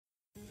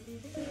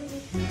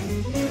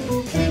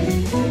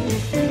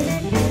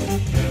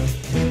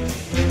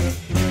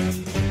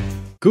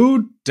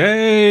Good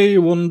day,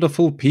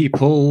 wonderful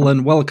people,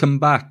 and welcome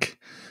back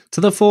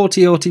to the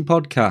 40 Auty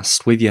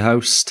podcast with your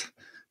host,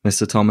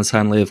 Mr. Thomas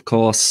Henley, of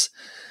course.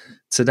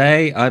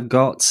 Today, I've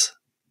got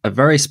a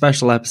very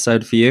special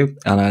episode for you,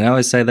 and I know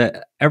I say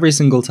that every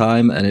single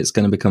time, and it's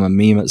going to become a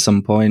meme at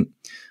some point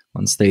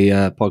once the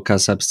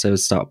podcast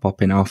episodes start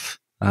popping off,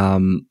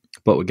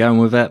 but we're going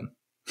with it.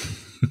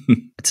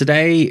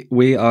 Today,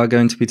 we are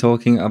going to be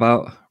talking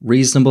about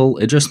reasonable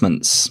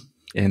adjustments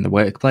in the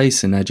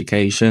workplace, in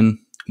education.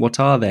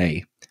 What are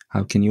they?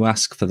 How can you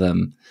ask for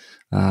them?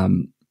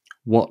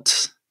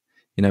 What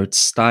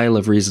style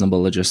of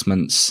reasonable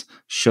adjustments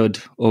should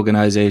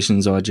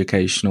organizations or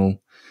educational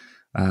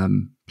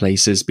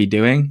places be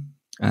doing?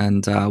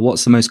 And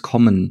what's the most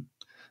common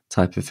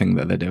type of thing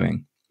that they're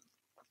doing?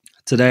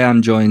 Today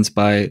I'm joined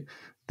by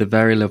the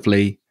very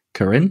lovely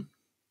Carrin.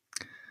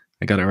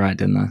 I got it right,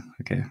 didn't I?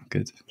 Okay,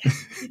 good. You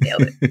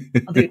nailed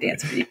it. I'll do a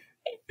dance for you.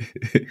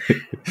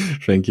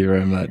 Thank you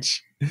very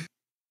much.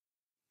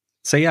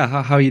 So yeah,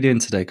 how are you doing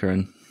today,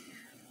 Carrin?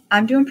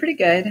 I'm doing pretty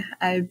good.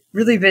 I'm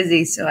really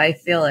busy, so I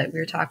feel it. We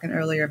were talking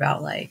earlier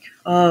about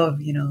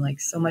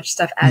so much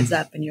stuff adds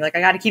up, and you're like,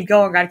 I got to keep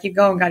going, got to keep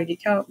going,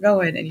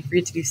 and you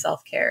forget to do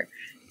self-care.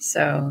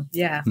 So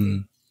yeah,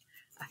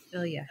 I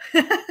feel you.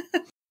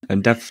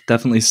 I'm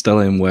definitely still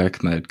in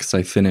work mode because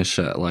I finish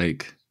at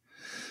like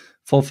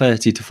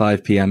 4:30 to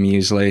 5 p.m.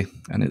 usually,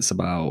 and it's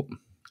about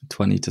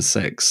 20 to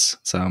 6.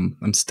 So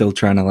I'm still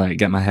trying to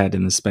get my head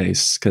in the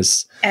space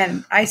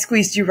and I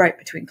squeezed you right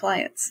between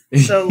clients.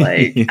 So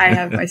yeah. I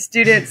have my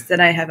students, then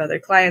I have other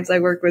clients I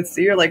work with. So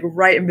you're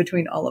right in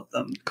between all of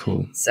them.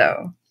 Cool.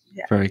 So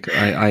yeah. Very cool.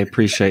 I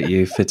appreciate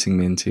you fitting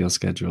me into your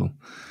schedule.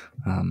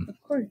 Of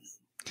course.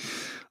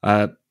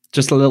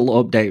 Just a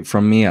little update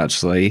from me,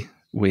 actually.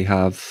 We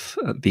have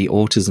the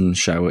Autism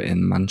show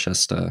in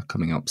Manchester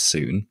coming up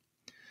soon.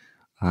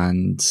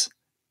 And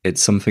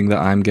it's something that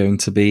I'm going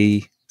to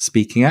be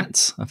speaking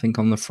at, I think,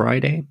 on the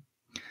Friday.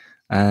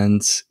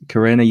 And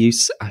Carrin, I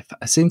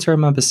seem to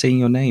remember seeing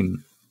your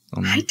name.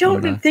 I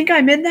don't think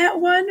I'm in that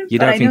one,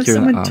 but I know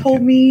someone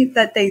told me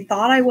that they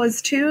thought I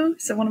was too.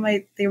 So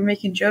they were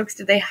making jokes.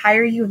 Did they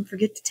hire you and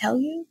forget to tell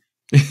you?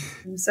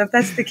 So if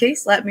that's the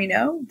case, let me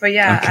know. But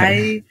yeah,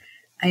 okay.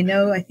 I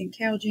think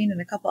Carole Jean and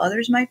a couple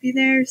others might be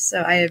there.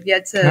 So I have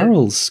yet to.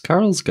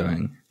 Carol's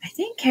going. I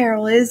think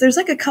Carole is. There's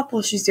a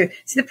couple she's doing.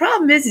 See, the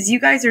problem is you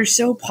guys are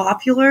so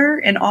popular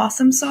and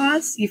awesome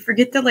sauce. You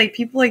forget that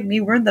people like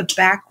me, we're in the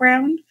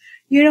background.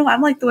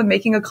 I'm the one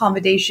making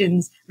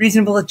accommodations,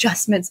 reasonable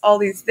adjustments, all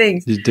these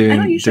things. I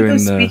don't usually go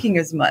speaking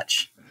as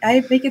much.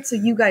 I make it so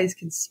you guys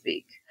can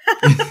speak.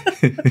 I'm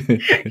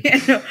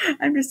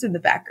just in the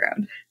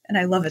background, and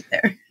I love it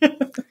there.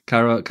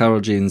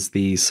 Carole Jean's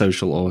the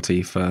social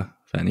auty for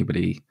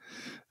anybody.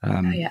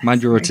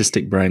 Mind Your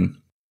Autistic Brain,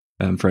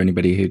 for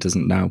anybody who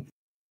doesn't know.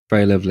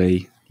 Very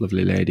lovely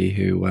lady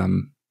who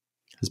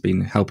has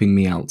been helping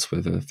me out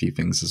with a few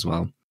things as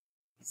well.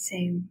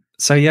 Same.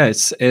 So yeah,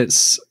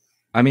 it's.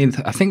 I mean,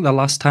 I think the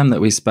last time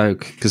that we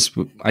spoke, because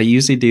I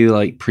usually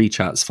do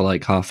pre-chats for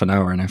half an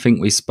hour, and I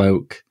think we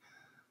spoke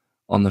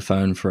on the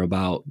phone for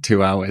about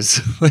 2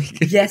 hours.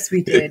 Yes,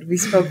 we did. We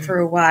spoke for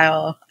a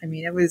while. I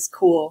mean, it was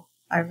cool.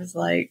 I was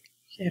I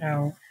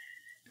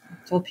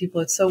told people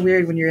it's so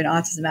weird when you're in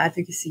autism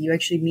advocacy, you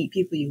actually meet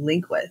people you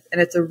link with,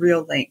 and it's a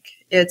real link.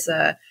 It's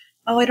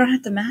I don't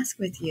have to mask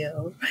with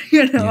you,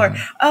 yeah.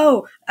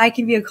 Or, I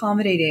can be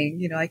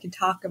accommodating, I can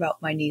talk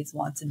about my needs,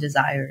 wants, and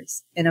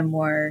desires in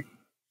a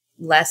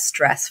less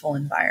stressful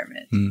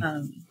environment.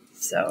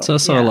 So it's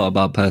also a lot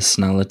about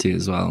personality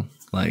as well.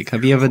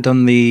 Have you ever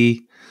done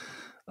the,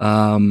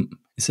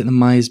 is it the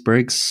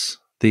Myers-Briggs,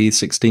 the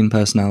 16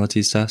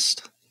 personalities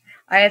test?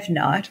 I have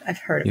not. I've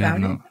heard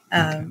about it.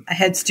 Okay. I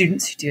had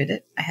students who did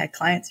it. I had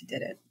clients who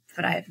did it,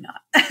 but I have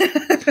not.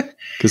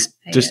 Because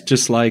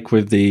just like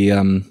with the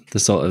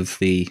sort of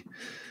the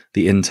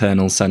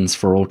internal sense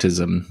for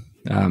autism,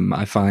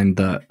 I find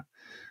that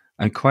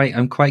I'm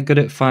quite good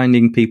at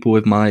finding people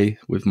with my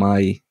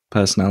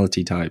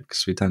personality type,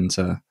 because we tend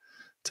to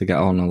get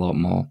on a lot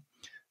more.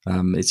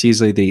 It's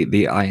usually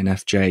the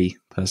INFJ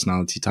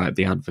personality type,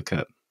 the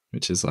advocate,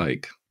 which is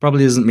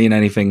probably doesn't mean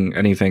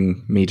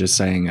anything me just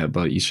saying it,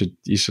 but you should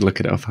look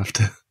it up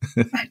after.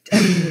 I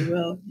definitely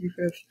will.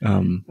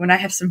 When I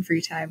have some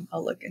free time,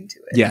 I'll look into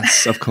it.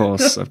 Yes, of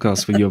course,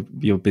 with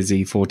your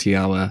busy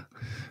 40-hour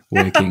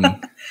working.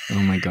 Oh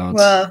my God.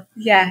 Well,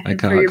 yeah, and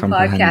for your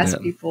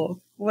podcast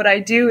people, what I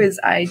do is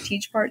I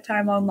teach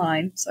part-time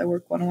online. So I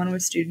work one-on-one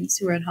with students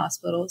who are in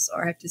hospitals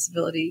or have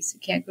disabilities who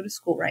can't go to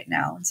school right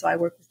now. And so I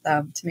work with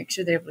them to make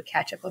sure they're able to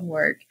catch up on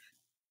work.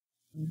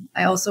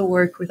 I also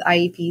work with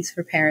IEPs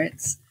for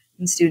parents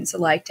and students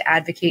alike to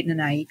advocate in an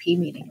IEP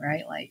meeting,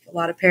 right? A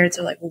lot of parents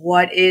are well,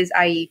 what is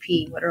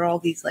IEP? What are all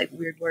these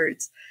weird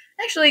words?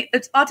 Actually,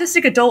 it's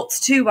autistic adults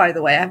too, by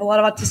the way. I have a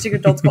lot of autistic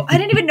adults go, I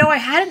didn't even know I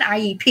had an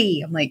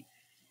IEP. I'm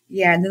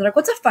yeah. And then they're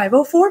what's a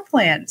 504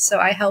 plan? So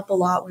I help a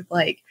lot with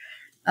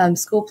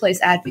school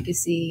place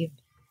advocacy,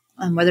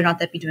 whether or not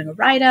that be doing a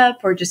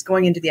write-up or just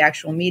going into the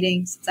actual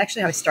meetings. It's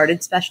actually how I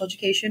started special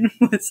education.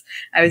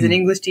 I was an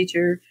English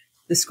teacher.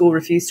 the school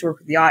refused to work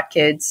with the aught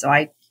kids. So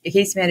I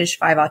case managed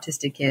 5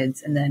 autistic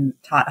kids and then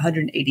taught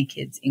 180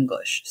 kids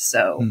English.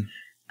 So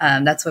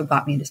that's what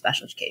got me into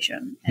special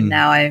education. And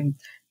now I'm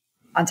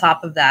on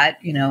top of that,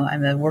 you know,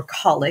 I'm a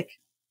workaholic.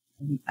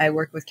 I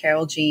work with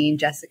Carole, Jean,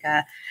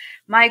 Jessica,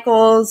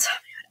 Michaels,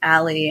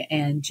 Allie,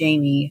 and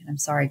Jamie. I'm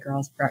sorry,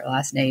 girls, I forgot your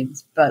last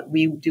names, but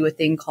we do a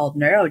thing called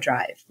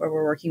NeuroDrive, where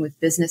we're working with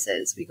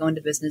businesses. We go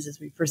into businesses,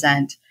 we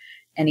present,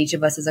 and each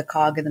of us is a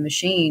cog in the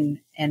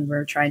machine, and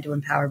we're trying to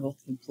empower both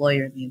the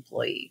employer and the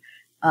employee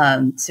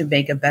to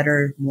make a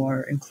better,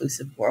 more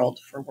inclusive world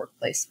for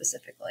workplace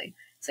specifically.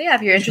 So yeah,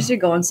 if you're interested,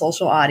 go on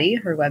Social Audie,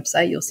 her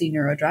website. You'll see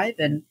NeuroDrive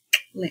and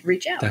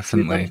reach out.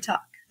 Definitely. We'd love to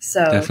talk.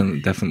 So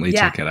definitely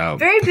check it out.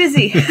 Very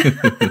busy.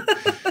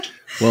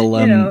 Well,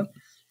 you know.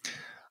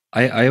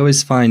 I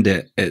always find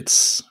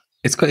it's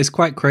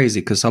quite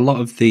crazy because a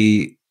lot of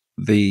the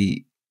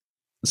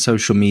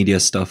social media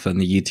stuff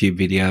and the YouTube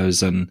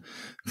videos and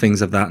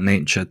things of that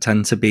nature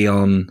tend to be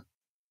on,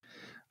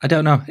 I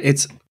don't know,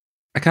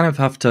 I kind of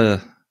have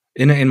to,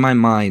 in my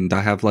mind,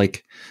 I have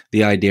like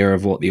the idea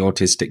of what the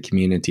autistic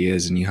community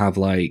is, and you have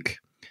like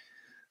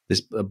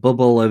this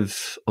bubble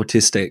of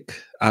autistic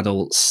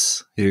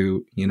adults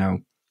who, you know,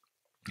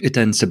 it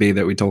tends to be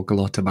that we talk a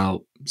lot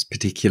about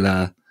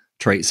particular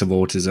traits of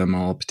autism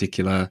or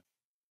particular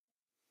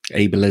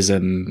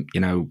ableism, you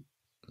know,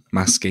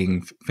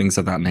 masking, things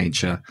of that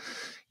nature,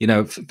 you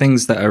know,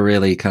 things that are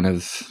really kind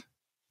of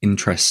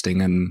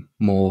interesting and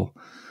more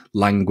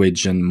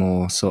language and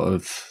more sort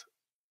of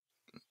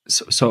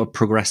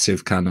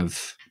progressive kind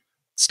of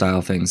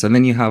style things. And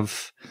then you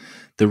have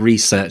the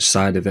research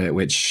side of it,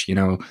 which, you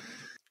know,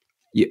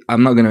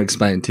 I'm not going to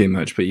explain too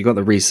much, but you got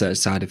the research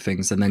side of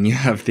things, and then you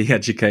have the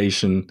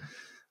education,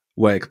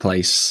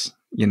 workplace,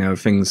 you know,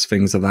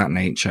 things of that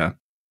nature.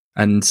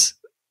 And,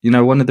 you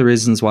know, one of the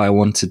reasons why I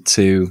wanted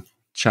to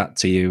chat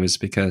to you is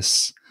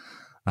because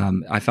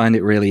I find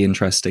it really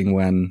interesting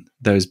when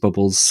those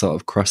bubbles sort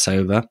of cross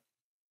over.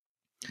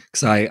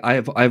 Because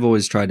I've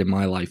always tried in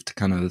my life to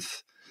kind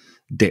of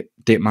dip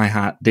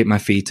my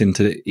feet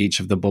into each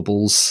of the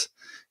bubbles.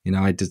 You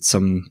know, I did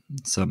some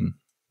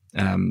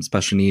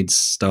special needs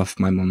stuff.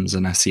 My mum's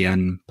an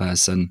SEN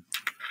person,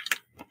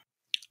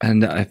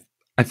 and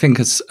I think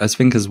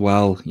as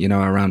well, you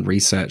know, around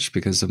research,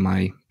 because of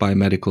my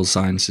biomedical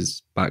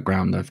sciences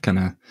background,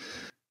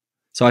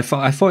 so I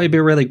thought it'd be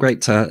really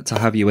great to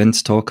have you in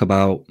to talk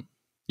about,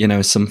 you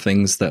know, some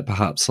things that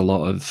perhaps a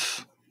lot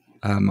of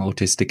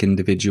autistic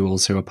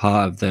individuals who are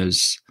part of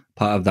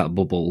that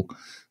bubble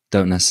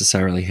don't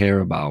necessarily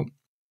hear about.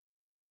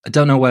 I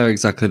don't know where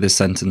exactly this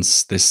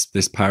sentence,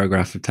 this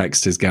paragraph of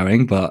text is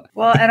going, but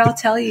well, and I'll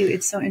tell you,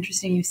 it's so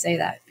interesting you say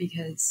that,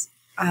 because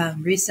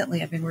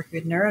recently I've been working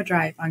with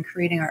NeuroDrive on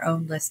creating our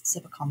own lists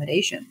of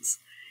accommodations,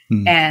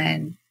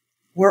 and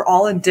we're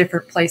all in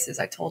different places.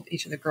 I told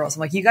each of the girls, I'm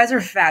like, you guys are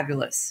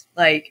fabulous.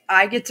 Like,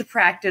 I get to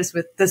practice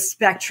with the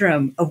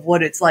spectrum of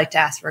what it's like to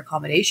ask for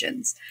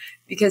accommodations,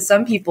 because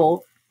some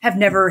people have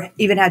never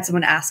even had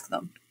someone ask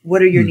them,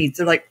 what are your needs?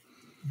 They're like,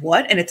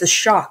 what? And it's a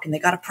shock, and they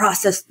got to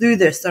process through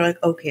this. They're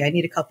like, okay, I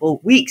need a couple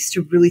of weeks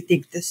to really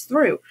think this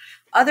through.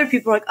 Other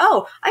people are like,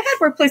 oh, I've had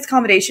workplace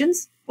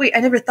accommodations. Wait, I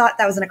never thought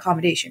that was an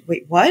accommodation.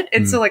 Wait, what?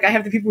 And so like, I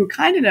have the people who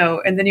kind of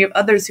know, and then you have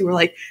others who are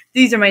like,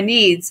 these are my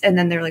needs. And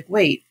then they're like,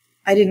 wait,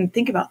 I didn't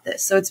think about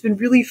this. So it's been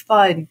really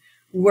fun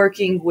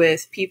working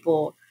with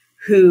people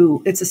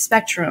who, it's a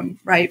spectrum,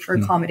 right, for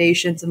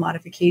accommodations and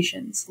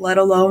modifications, let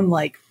alone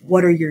like,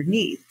 what are your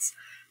needs?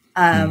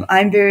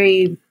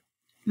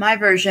 My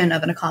version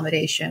of an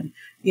accommodation,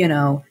 you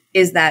know,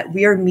 is that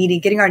we are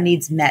getting our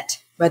needs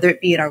met, whether it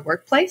be in our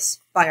workplace,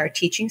 by our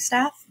teaching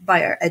staff,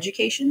 by our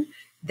education.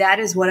 That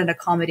is what an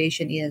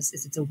accommodation is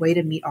it's a way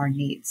to meet our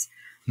needs.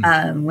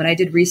 When I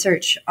did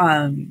research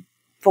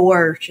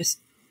for just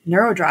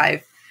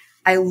NeuroDrive,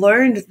 I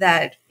learned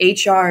that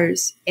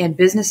HRs and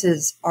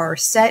businesses are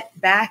set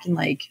back in,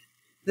 like,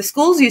 the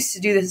schools used to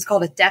do this. It's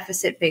called a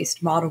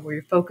deficit-based model, where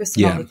you're focused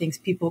on all the things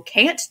people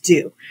can't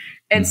do.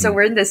 And so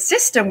we're in this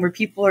system where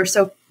people are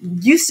so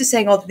used to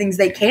saying all the things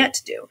they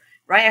can't do,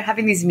 right? I'm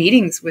having these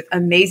meetings with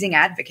amazing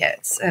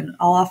advocates, and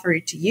I'll offer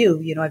it to you.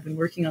 You know, I've been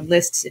working on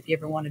lists. If you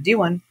ever want to do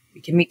one,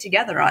 we can meet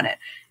together on it.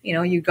 You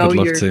know, you go,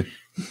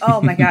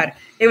 oh my God.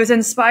 It was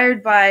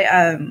inspired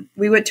by,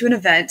 we went to an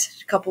event,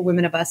 a couple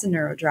women of us in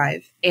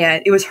NeuroDrive,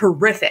 and it was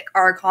horrific.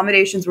 Our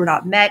accommodations were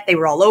not met. They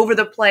were all over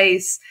the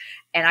place.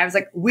 And I was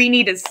like,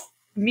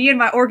 me and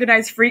my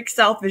organized freak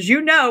self, as you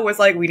know, was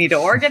like, we need to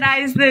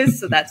organize this.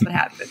 So that's what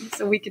happened.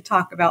 So we could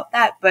talk about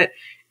that. But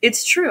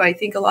it's true. I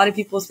think a lot of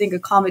people think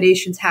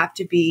accommodations have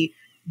to be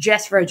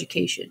just for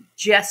education,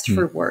 just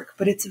for work,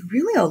 but it's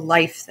really a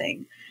life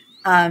thing.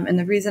 And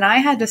the reason I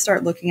had to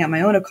start looking at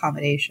my own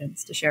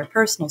accommodations, to share a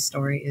personal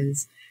story,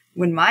 is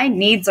when my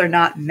needs are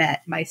not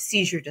met, my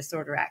seizure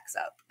disorder acts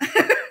up.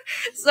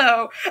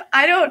 So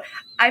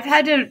I've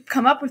had to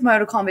come up with my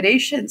own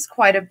accommodations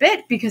quite a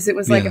bit, because it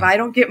was like, if I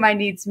don't get my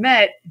needs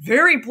met,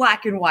 very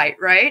black and white,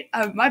 right?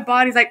 My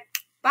body's like,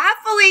 bye,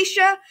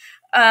 Felicia.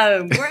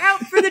 We're out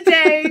for the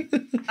day.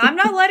 I'm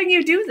not letting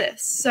you do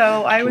this.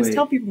 So I always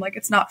tell people, like,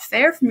 it's not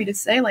fair for me to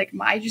say, like,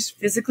 I just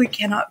physically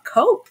cannot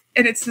cope.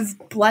 And it's this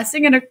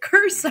blessing and a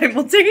curse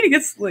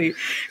simultaneously.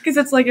 Because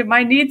it's like, if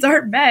my needs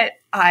aren't met,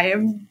 I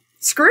am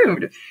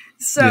screwed.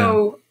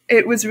 So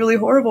it was really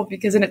horrible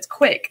because then it's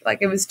quick.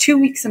 Like, it was 2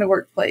 weeks in a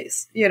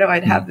workplace,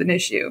 I'd have an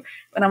issue.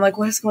 And I'm like,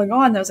 what is going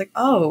on? And I was like,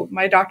 oh,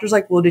 my doctor's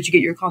like, well, did you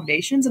get your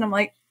accommodations? And I'm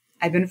like,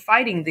 I've been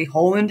fighting the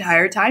whole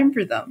entire time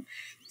for them.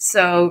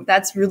 So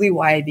that's really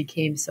why I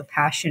became so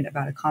passionate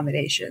about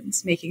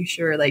accommodations, making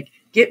sure, like,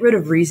 get rid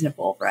of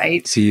reasonable,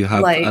 right? So you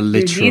have a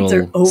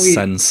literal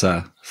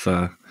censor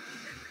for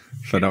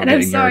not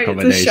getting your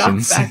accommodations. It's a shock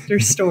factor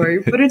story,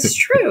 but it's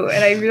true.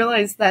 And I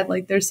realized that,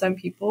 like, there's some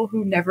people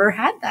who never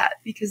had that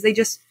because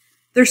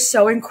they're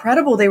so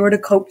incredible. They were to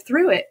cope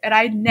through it. And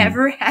I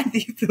never had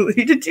the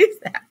ability to do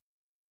that.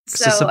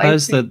 So I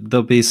suppose that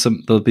there'll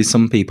be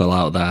some people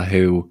out there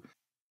who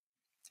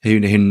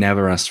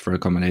never ask for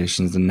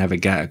accommodations and never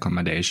get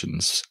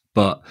accommodations,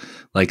 but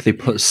like they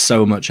put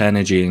so much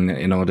energy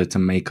in order to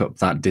make up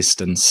that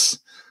distance,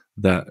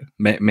 that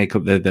make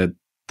up the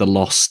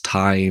lost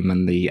time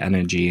and the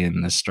energy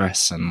and the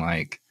stress and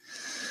like.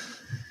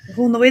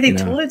 Well, and the way they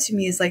told it to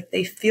me is like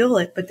they feel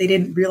it, but they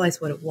didn't realize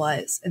what it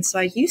was. And so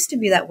I used to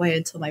be that way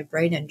until my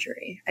brain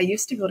injury. I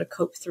used to be able to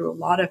cope through a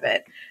lot of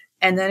it.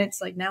 And then it's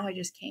like, now I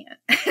just can't.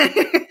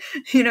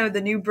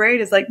 The new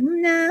brain is like,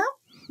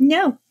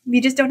 no,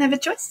 we just don't have a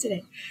choice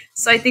today.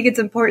 So I think it's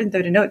important,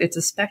 though, to note it's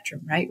a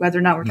spectrum, right? Whether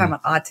or not we're talking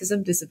about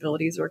autism,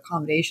 disabilities, or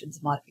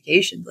accommodations,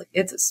 modifications, like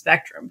it's a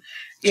spectrum,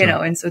 you know,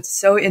 and so it's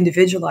so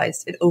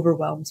individualized, it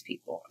overwhelms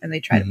people and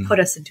they try to put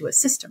us into a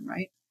system,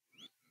 right?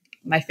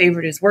 My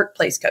favorite is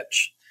workplace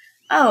coach.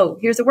 Oh,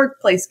 here's a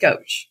workplace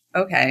coach.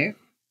 Okay.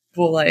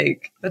 Well,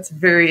 like, that's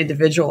very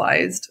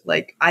individualized.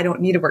 Like, I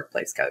don't need a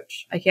workplace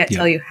coach. I can't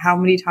tell you how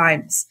many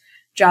times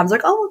jobs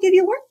like, oh, we'll give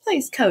you a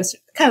workplace coach,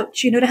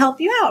 to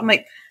help you out. I'm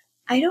like,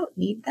 I don't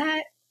need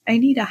that. I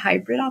need a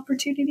hybrid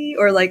opportunity,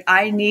 or like,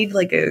 I need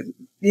like a,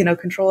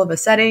 control of a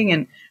setting.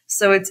 And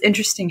so it's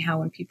interesting how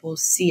when people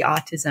see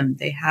autism,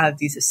 they have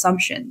these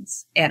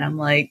assumptions. And I'm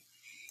like,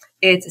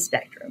 it's a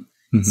spectrum.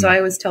 So I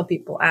always tell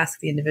people, ask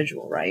the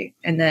individual, right?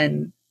 And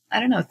then, I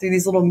don't know, through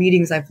these little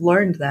meetings, I've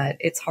learned that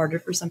it's harder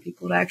for some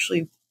people to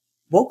actually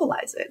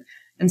vocalize it.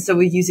 And so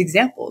we use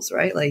examples,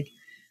 right? Like,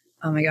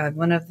 oh my God,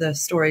 one of the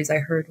stories I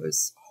heard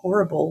was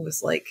horrible,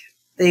 was like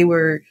they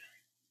were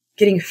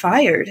getting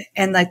fired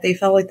and like they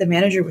felt like the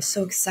manager was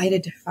so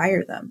excited to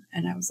fire them.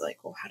 And I was like,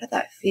 well, how did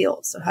that feel?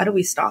 So how do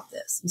we stop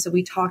this? And so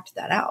we talked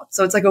that out.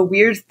 So it's like a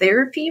weird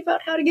therapy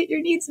about how to get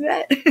your needs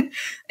met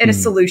and a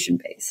solution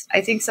based.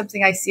 I think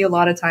something I see a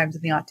lot of times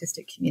in the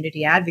autistic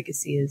community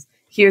advocacy is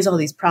here's all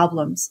these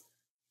problems,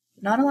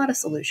 not a lot of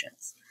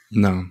solutions.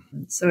 No.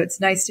 So it's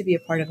nice to be a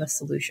part of a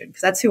solution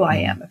because that's who I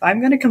am. If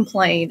I'm going to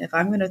complain, if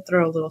I'm going to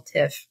throw a little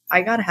tiff,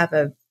 I got to have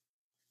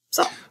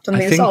something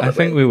to solve it I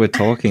think we were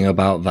talking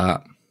about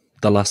that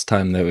the last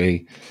time that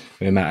we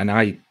met, and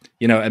I,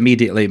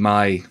 immediately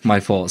my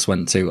thoughts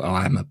went to, oh,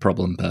 I'm a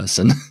problem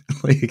person.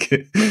 But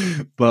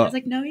I was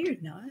like, no, you're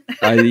not.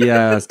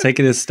 I was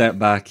taking a step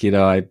back.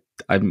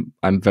 I'm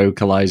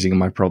vocalizing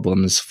my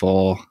problems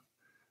for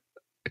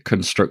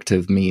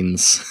constructive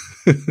means.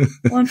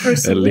 Well, and for a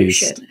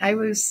solution, I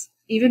was,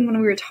 even when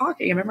we were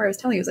talking, I remember I was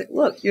telling you, I was like,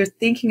 look, you're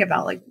thinking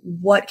about like,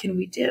 what can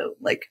we do?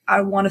 Like, I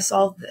want to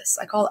solve this.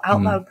 I call it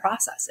out loud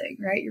processing,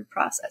 right? You're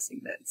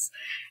processing this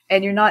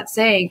and you're not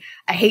saying,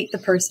 I hate the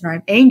person or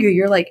I'm angry.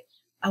 You're like,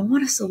 I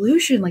want a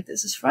solution. Like,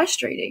 this is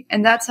frustrating.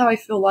 And that's how I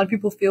feel a lot of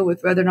people feel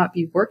with whether or not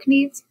be work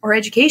needs or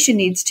education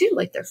needs too.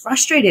 Like, they're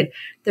frustrated.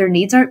 Their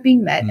needs aren't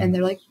being met. And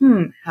they're like,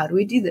 how do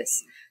we do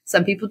this?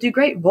 Some people do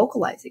great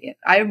vocalizing it.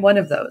 I am one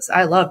of those.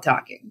 I love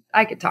talking.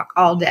 I could talk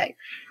all day.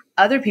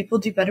 Other people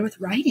do better with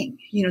writing.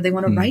 They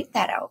want to write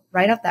that out,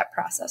 write out that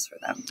process for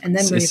them. And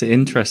then it's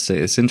interesting.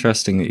 It's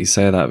interesting that you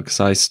say that because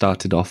I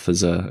started off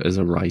as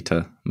a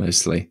writer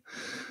mostly.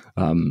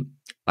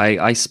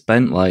 I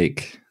spent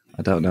like,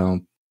 I don't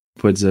know,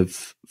 upwards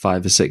of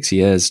 5 or 6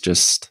 years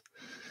just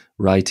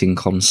writing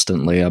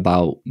constantly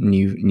about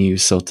new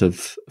sort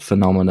of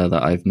phenomena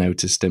that I've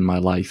noticed in my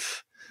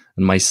life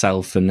and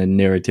myself and in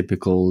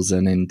neurotypicals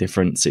and in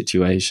different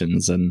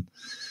situations, and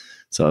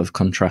sort of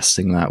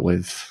contrasting that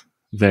with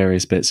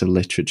various bits of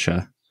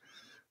literature.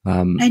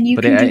 But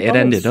it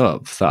ended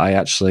up that I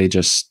actually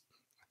just,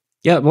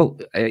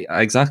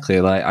 exactly.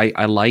 Like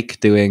I like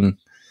doing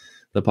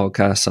the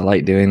podcast. I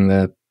like doing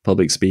the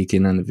public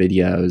speaking and the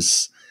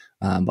videos.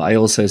 But I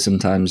also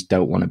sometimes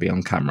don't want to be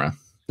on camera.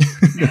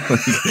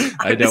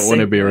 I don't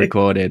want to be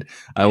recorded.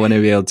 I want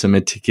to be able to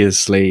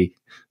meticulously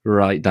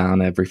write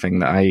down everything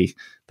that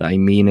I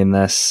mean in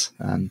this.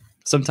 And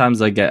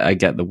sometimes I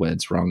get the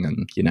words wrong,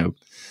 and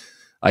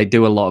I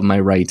do a lot of my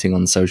writing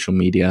on social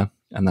media,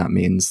 and that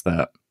means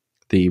that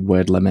the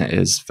word limit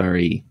is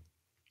very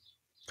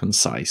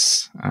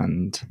concise,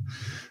 and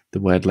the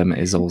word limit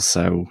is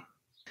also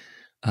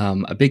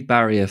a big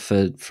barrier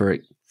for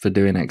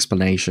doing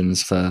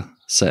explanations for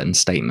certain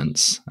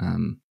statements.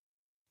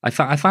 I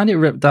find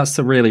it that's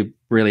the really,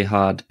 really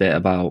hard bit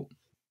about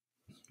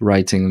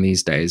writing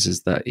these days,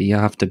 is that you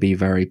have to be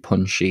very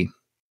punchy,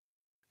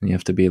 and you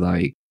have to be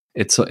like,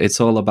 it's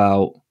all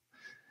about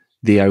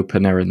the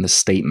opener and the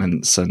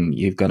statements, and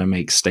you've got to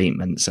make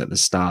statements at the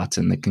start,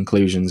 and the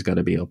conclusion's got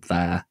to be up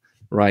there,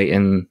 right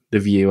in the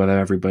view of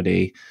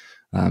everybody,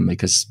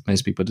 because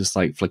most people just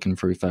like flicking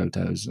through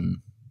photos, and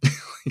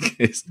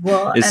it's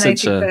I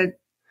think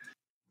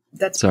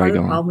that's part of the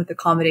problem on. with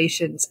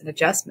accommodations and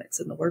adjustments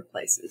in the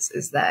workplaces,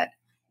 is that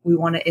we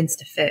want to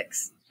insta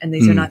fix, and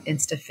these are not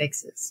insta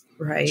fixes,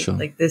 right? Sure.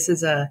 Like, this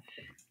is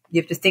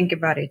you have to think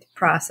about it,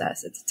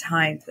 process. It's a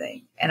time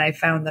thing. And I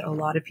found that a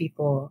lot of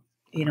people,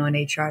 in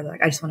HR, they're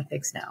like, I just want to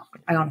fix now.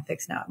 I want to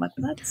fix now. I'm like,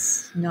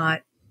 that's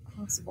not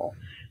possible.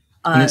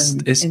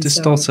 It's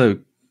just also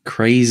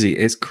crazy.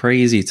 It's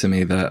crazy to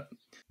me that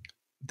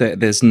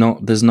there's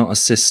not a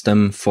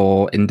system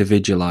for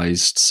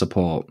individualized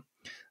support.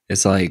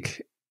 It's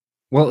like,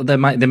 well, there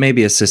may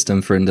be a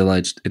system for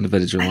individualized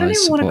support. I don't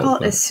even want to call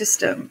it a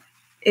system.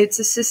 It's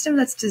a system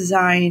that's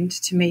designed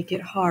to make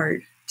it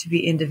hard to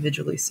be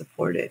individually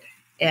supported.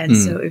 And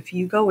so if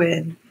you go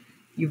in,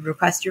 you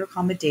request your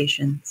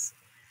accommodations,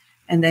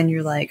 and then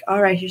you're like,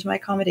 all right, here's my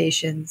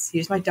accommodations,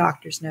 here's my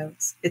doctor's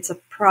notes. It's a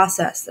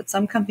process that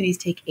some companies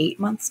take 8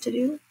 months to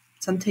do,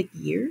 some take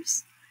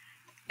years,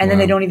 and then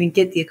they don't even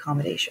get the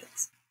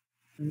accommodations.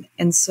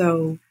 And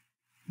so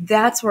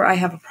that's where I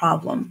have a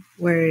problem,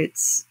 where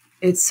it's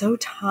so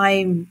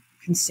time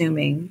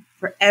consuming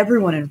for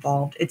everyone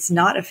involved. It's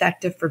not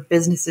effective for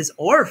businesses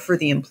or for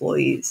the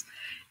employees.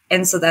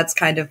 And so that's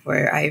kind of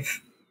where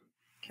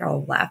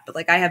Carole laughed, but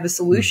like, I have a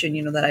solution,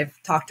 that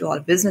I've talked to a lot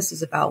of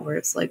businesses about, where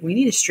it's like, we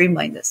need to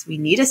streamline this. We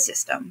need a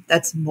system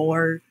that's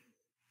more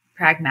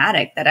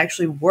pragmatic, that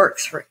actually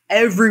works for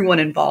everyone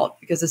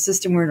involved, because the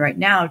system we're in right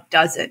now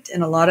doesn't.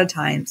 And a lot of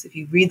times, if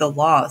you read the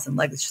laws and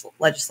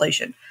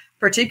legislation,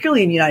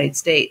 particularly in the United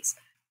States,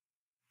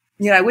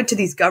 I went to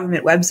these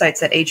government websites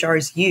that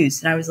HRs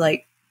use, and I was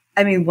like,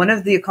 one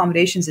of the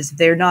accommodations is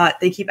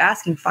they keep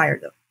asking, fire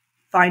them,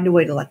 find a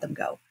way to let them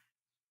go.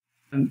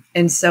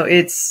 And so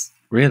it's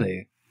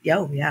really,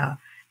 yeah.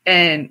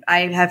 And I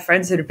have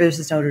friends that are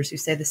business owners who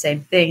say the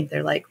same thing.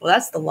 They're like, well,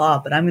 that's the law,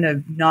 but I'm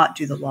going to not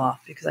do the law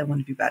because I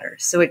want to do better.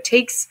 So it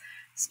takes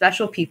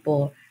special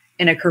people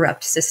in a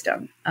corrupt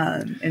system.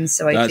 And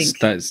so I think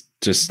that's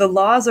just, the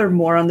laws are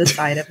more on the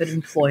side of an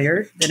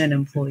employer than an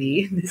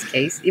employee in this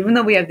case. Even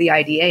though we have the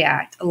IDA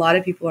Act, a lot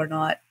of people are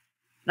not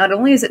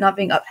only is it not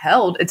being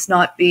upheld, it's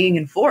not being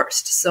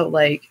enforced. So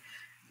like,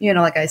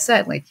 like I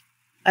said, like,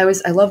 I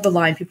love the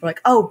line. People are like,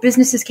 oh,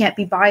 businesses can't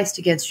be biased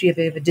against you if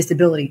you have a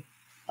disability.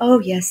 Oh,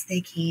 yes, they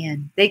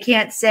can. They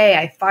can't say,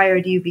 I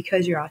fired you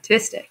because you're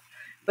autistic,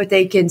 but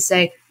they can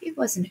say, it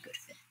wasn't a good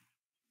fit.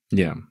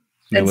 Yeah.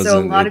 And so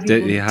a lot of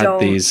people had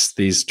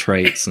these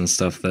traits and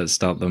stuff that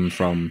stop them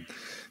from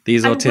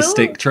these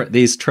autistic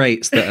these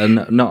traits that are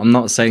not. I'm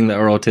not saying that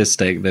are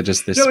autistic. They're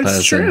just this person.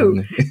 It's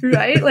true,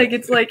 right? Like,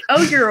 it's like,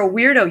 oh, you're a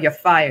weirdo, you're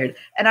fired.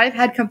 And I've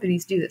had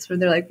companies do this where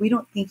they're like, we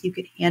don't think you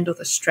could handle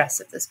the stress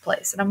of this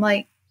place. And I'm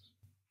like,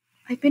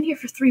 I've been here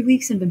for 3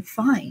 weeks and been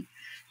fine.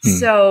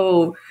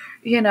 So,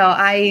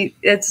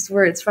 it's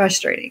where it's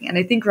frustrating. And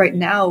I think right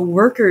now,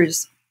 we're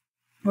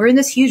in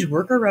this huge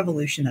worker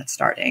revolution that's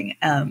starting.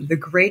 The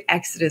great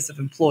exodus of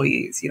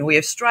employees. We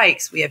have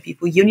strikes, we have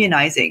people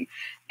unionizing,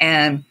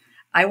 and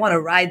I want to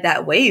ride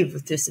that wave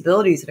with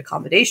disabilities and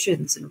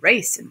accommodations and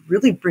race and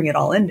really bring it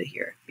all into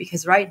here.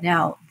 Because right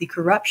now, the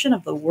corruption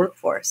of the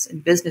workforce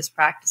and business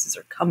practices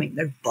are coming.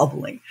 They're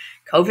bubbling.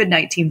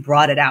 COVID-19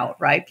 brought it out,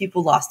 right?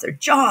 People lost their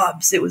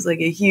jobs. It was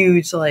like a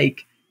huge,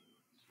 like,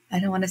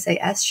 I don't want to say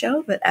S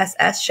show, but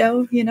SS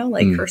show,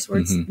 curse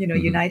words,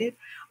 united.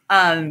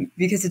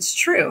 Because it's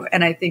true.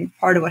 And I think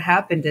part of what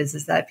happened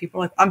is that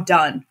people are like, I'm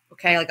done.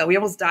 Okay. Like, we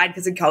almost died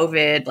because of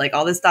COVID. Like,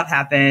 all this stuff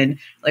happened.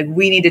 Like,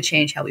 we need to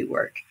change how we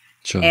work.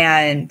 Sure.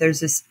 And there's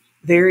this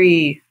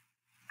I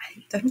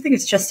don't think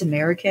it's just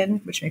American,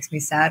 which makes me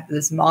sad, but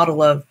this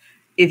model of,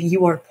 if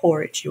you are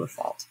poor, it's your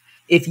fault.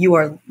 If you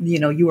are,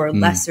 you are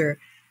lesser,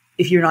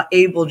 if you're not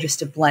able just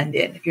to blend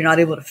in, if you're not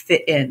able to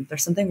fit in,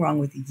 there's something wrong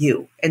with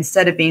you.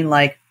 Instead of being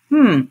like,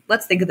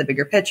 let's think of the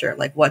bigger picture,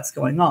 like, what's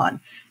going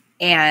on.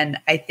 And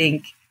I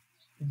think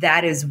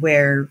that is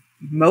where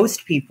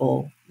most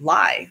people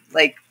lie.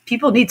 Like,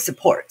 people need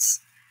supports.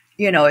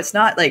 It's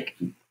not like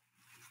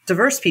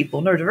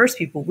neurodiverse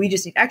people, we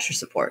just need extra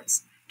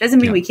supports.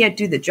 Doesn't mean we can't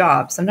do the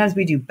job. Sometimes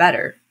we do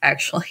better,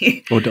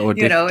 actually. Or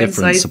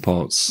different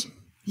supports.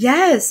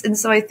 Yes. And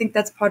so I think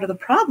that's part of the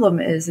problem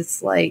is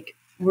it's like,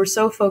 we're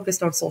so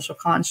focused on social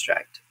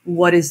construct.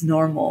 What is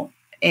normal?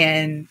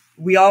 And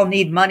we all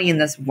need money in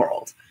this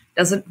world.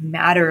 Doesn't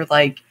matter,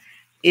 like,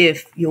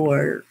 if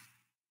you're,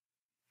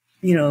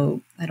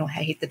 I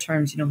hate the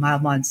terms,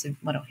 mild, mod,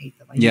 I don't hate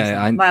them.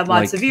 Mild,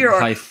 mod, severe, or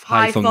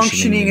high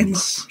functioning and low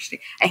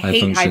functioning. I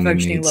hate high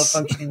functioning, low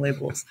functioning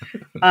labels.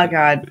 Oh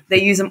God,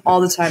 they use them all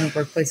the time in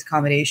workplace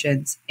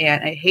accommodations.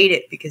 And I hate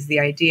it because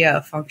the idea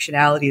of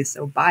functionality is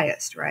so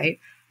biased, right?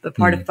 But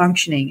part of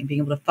functioning and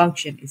being able to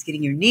function is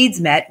getting your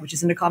needs met, which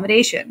is an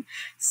accommodation.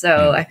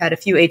 So I've had a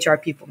few HR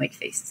people make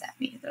faces at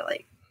me. They're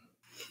like,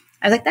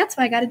 I was like, that's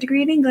why I got a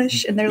degree in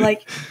English. And they're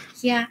like,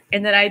 yeah.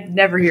 And then I'd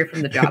never hear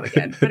from the job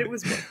again, but it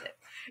was worth it.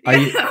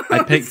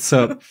 I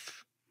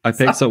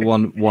picked up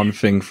one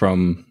thing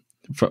from,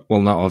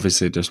 well, not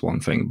obviously just one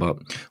thing, but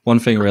one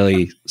thing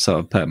really sort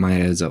of put my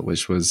ears up,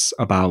 which was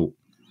about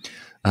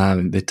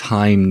the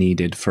time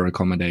needed for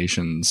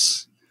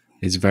accommodations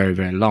is very,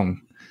 very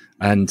long.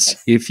 And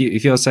if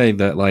you're saying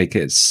that like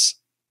it's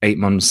 8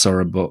 months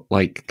or above,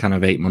 like kind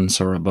of 8 months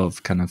or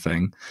above kind of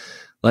thing,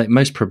 like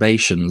most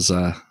probations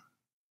are,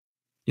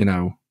 you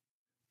know,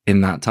 in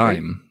that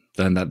time,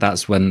 then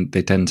that's when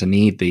they tend to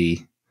need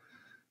the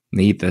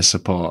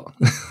support.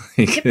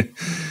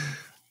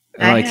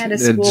 I had a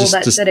school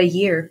that said a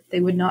year.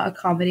 They would not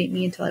accommodate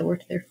me until I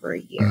worked there for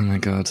a year. Oh my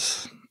God.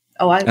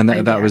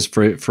 That was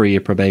for your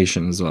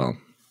probation as well.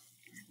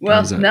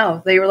 Well,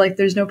 no, they were like,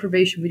 there's no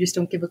probation. We just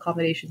don't give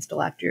accommodations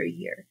till after a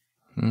year.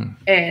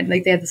 And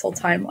like they had this whole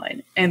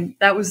timeline. And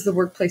that was the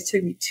workplace.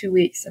 Took me 2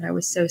 weeks and I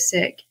was so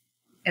sick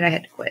and I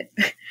had to quit.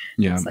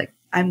 Yeah. It's like,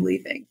 I'm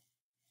leaving.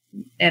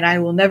 And I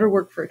will never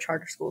work for a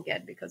charter school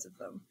again because of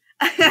them.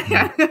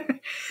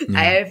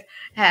 I've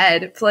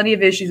had plenty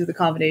of issues with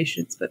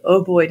accommodations, but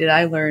oh boy, did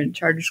I learn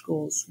charter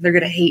schools. They're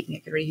going to hate me. I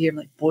can already hear them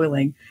like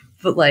boiling.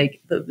 But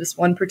like this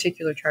one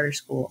particular charter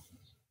school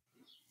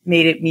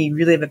made me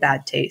really have a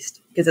bad taste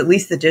because at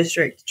least the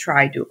district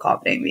tried to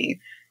accommodate me.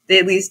 They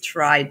at least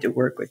tried to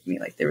work with me.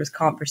 Like there was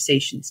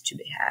conversations to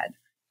be had.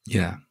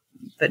 Yeah.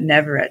 But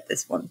never at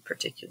this one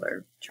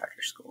particular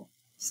charter school.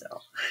 So.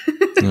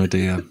 Oh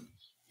dear.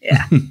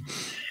 Yeah.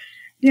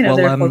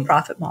 They're a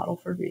for-profit model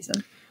for a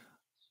reason.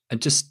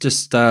 Just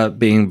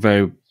being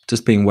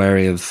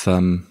wary of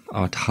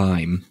our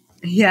time.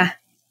 Yeah.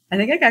 I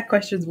think I got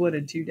questions 1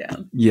 and 2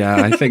 down. Yeah,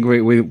 I think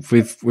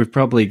we've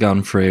probably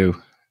gone through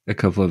a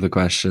couple of the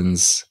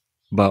questions,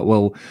 but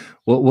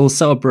we'll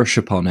sort of brush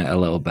upon it a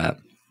little bit.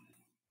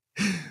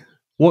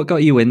 What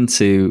got you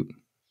into,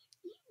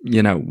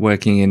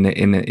 working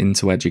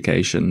into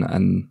education,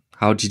 and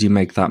how did you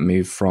make that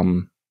move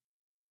from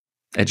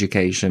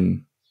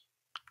education,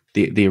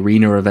 the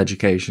arena of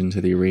education, to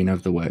the arena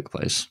of the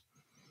workplace?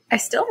 I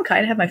still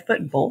kind of have my foot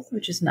in both,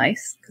 which is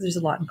nice because there's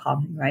a lot in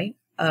common, right?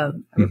 I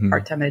work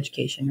part-time in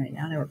education right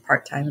now, and I work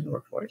part-time in the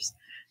workforce.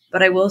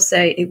 But I will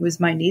say it was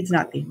my needs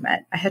not being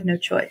met. I had no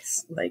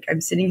choice. Like I'm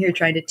sitting here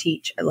trying to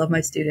teach. I love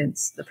my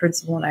students. The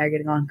principal and I are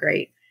getting on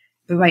great,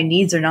 but my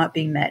needs are not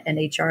being met, and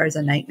HR is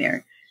a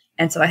nightmare.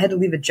 And so I had to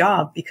leave a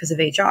job because of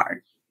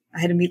HR. I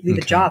had to leave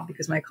a job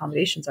because my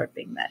accommodations aren't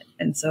being met.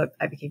 And so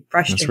I became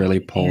frustrated. That's really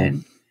poor.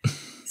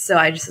 So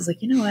I just was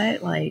like, you know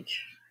what? Like,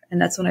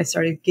 and that's when I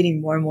started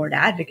getting more and more into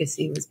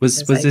advocacy.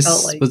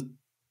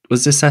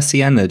 Was this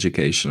SEN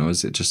education, or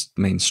was it just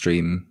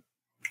mainstream?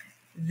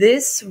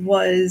 This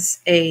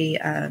was a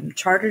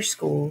charter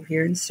school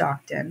here in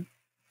Stockton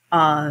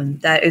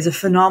that is a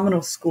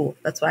phenomenal school.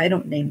 That's why I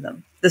don't name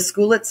them. The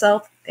school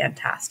itself,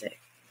 fantastic.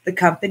 The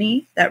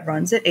company that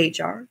runs it,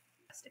 HR,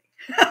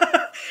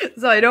 fantastic.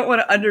 So I don't want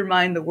to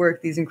undermine the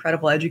work these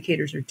incredible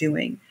educators are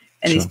doing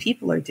and these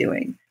people are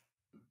doing.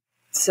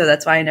 So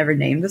that's why I never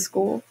named the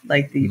school,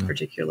 like the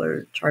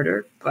particular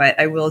charter. But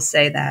I will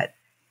say that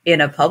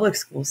in a public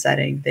school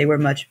setting, they were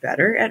much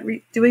better at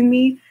doing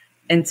me.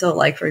 And so,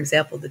 like, for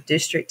example, the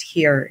district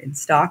here in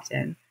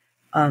Stockton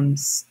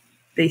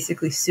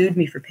basically sued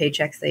me for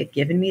paychecks they had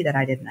given me that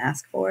I didn't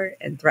ask for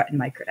and threatened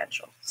my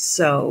credential.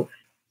 So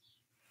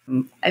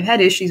I've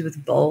had issues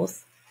with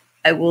both.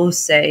 I will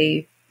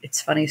say, it's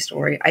a funny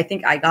story. I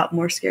think I got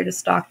more scared of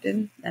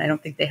Stockton, and I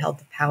don't think they held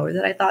the power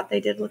that I thought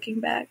they did looking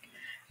back.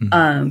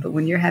 But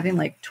when you're having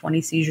like 20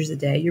 seizures a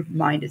day, your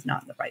mind is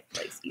not in the right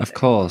place either. Of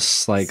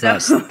course, like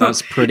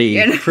that's pretty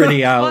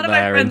pretty out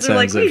there in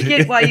terms of. We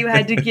get why you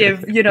had to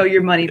give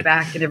your money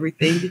back and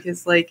everything,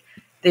 because like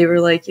they were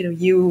like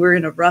you were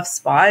in a rough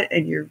spot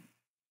and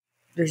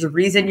there's a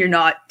reason you're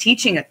not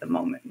teaching at the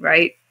moment,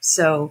 right?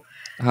 So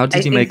how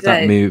did you make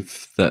that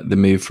move? The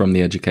move from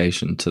the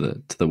education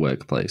to the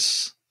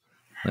workplace,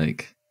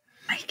 like.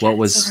 What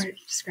was so hard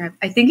to describe?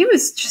 I think it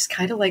was just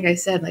kind of like I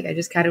said, like I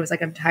just kind of was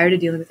like, I'm tired of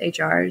dealing with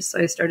HRs. So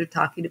I started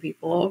talking to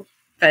people,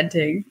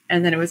 venting,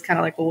 and then it was kind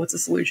of like, well, what's a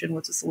solution?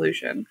 What's a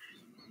solution?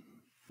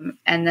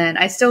 And then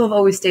I still have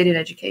always stayed in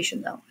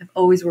education, though. I've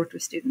always worked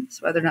with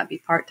students, whether or not be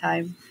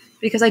part-time,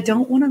 because I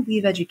don't want to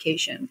leave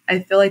education. I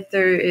feel like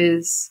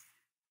I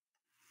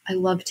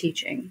love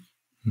teaching,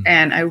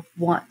 and I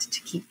want to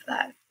keep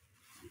that.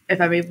 If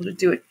I'm able to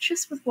do it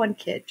just with one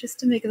kid, just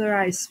to make their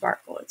eyes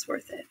sparkle, it's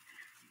worth it.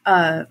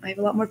 I have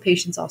a lot more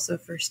patience also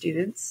for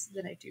students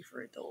than I do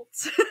for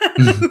adults.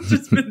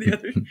 Just been the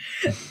other,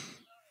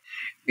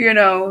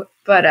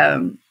 but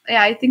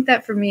yeah, I think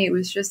that for me, it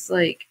was just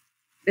like,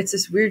 it's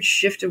this weird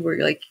shift of where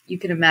like, you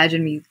can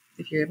imagine me,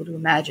 if you're able to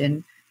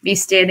imagine me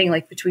standing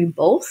like between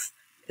both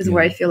is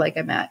where I feel like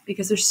I'm at,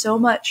 because there's so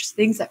much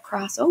things that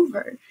cross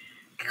over.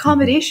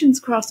 Accommodations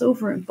cross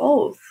over in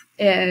both.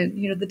 And,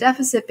 the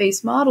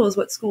deficit-based model is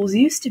what schools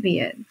used to be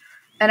in.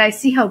 And I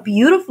see how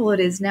beautiful it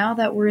is now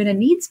that we're in a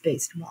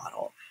needs-based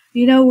model.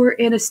 You know, we're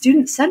in a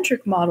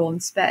student-centric model in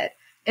SPED,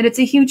 and it's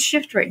a huge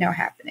shift right now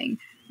happening.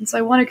 And so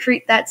I want to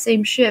create that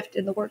same shift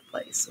in the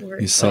workplace.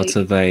 It's sort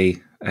of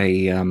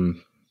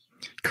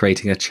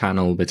creating a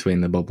channel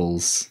between the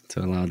bubbles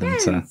to allow them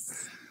to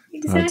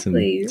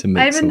exactly. to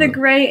mix. I'm in the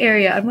gray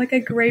area. I'm like a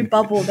gray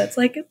bubble that's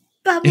like a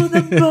bubble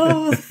them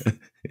both.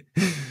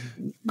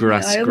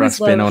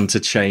 Grasping onto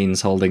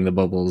chains, holding the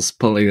bubbles,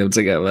 pulling them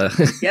together.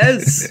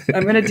 Yes,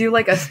 I'm gonna do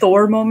like a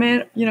Thor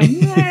moment. You know,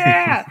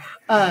 yeah.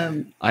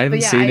 I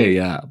haven't seen it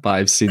yet, but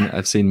I've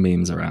seen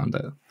memes around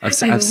it. I've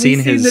seen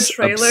the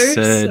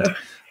trailer.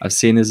 I've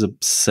seen his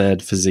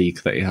absurd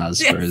physique that he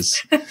has for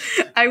his.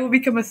 I will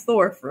become a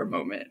Thor for a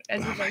moment.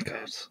 Oh my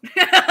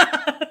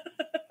god!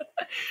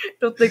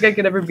 Don't think I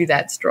could ever be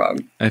that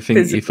strong. You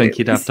think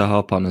you'd have to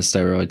hop on a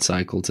steroid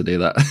cycle to do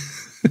that.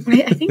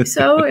 I think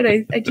so, and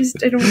I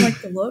don't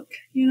like the look,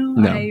 you know.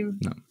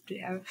 No.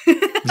 Yeah,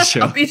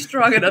 Sure. I'll be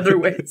strong in other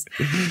ways,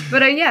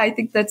 but I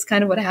think that's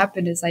kind of what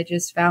happened. Is I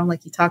just found,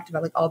 like you talked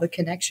about, like all the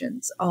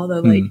connections, all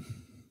the like,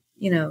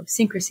 you know,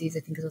 syncrasies. I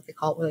think is what they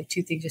call it, where like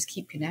two things just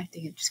keep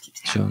connecting. It just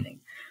keeps happening.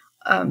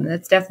 Sure.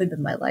 That's definitely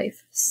been my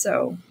life.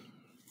 So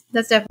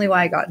that's definitely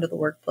why I got into the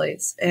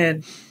workplace,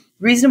 and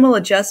reasonable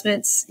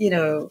adjustments, you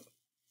know,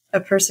 a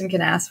person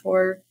can ask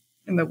for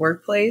in the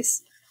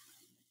workplace.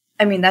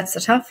 I mean, that's the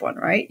tough one,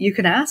 right? You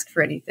can ask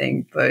for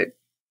anything, but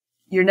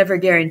you're never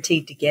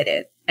guaranteed to get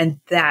it.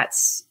 And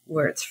that's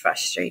where it's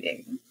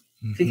frustrating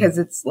because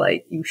it's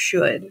like, you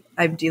should.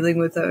 I'm dealing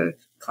with a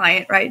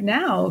client right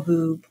now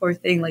who, poor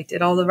thing, like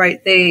did all the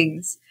right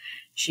things.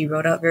 She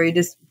wrote out very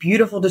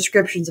beautiful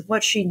descriptions of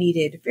what she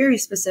needed, very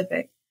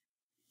specific.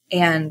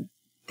 And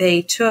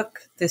they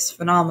took this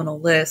phenomenal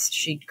list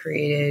she'd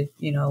created,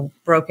 you know,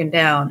 broken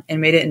down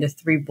and made it into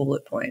 3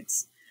 bullet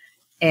points.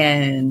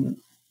 And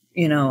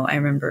you know, I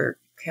remember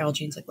Carol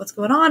Jean's like, what's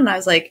going on? And I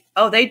was like,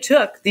 oh, they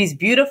took these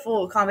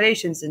beautiful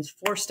accommodations and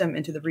forced them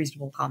into the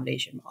reasonable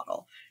accommodation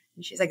model.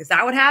 And she's like, is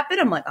that what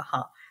happened? I'm like,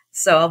 uh-huh.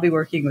 So I'll be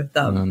working with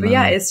them. But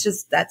yeah, it's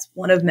just, that's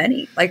one of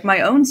many. Like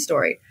my own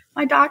story.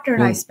 My doctor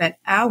and I spent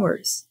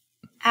hours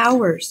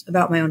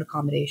about my own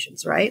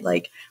accommodations, right?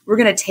 Like, we're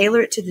going to tailor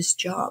it to this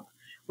job.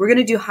 We're going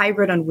to do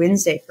hybrid on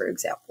Wednesday, for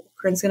example.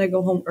 Corinne's going to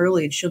go home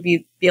early and she'll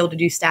be able to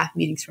do staff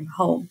meetings from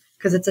home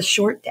because it's a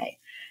short day,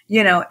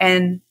 you know,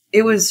 and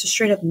it was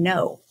straight up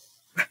no.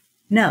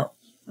 I'm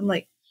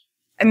like,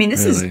 I mean,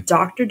 this is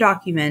doctor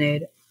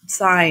documented,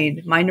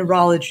 signed, my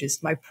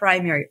neurologist, my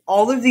primary,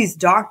 all of these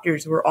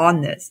doctors were on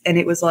this. And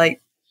it was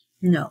like,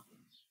 no.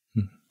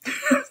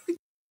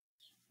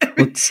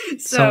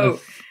 So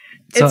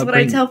it's what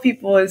I tell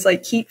people is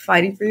like, keep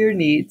fighting for your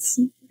needs.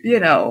 You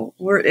know,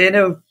 we're in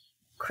a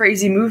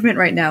crazy movement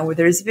right now where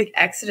there's a big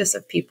exodus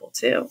of people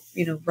too.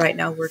 You know, right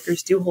now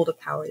workers do hold a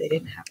power they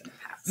didn't have in the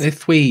past.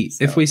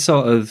 If we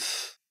sort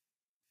of,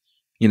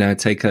 you know,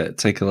 take a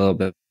little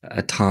bit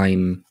a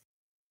time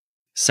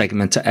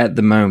segment at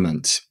the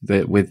moment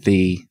with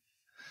the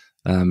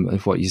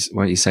of what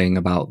you're saying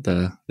about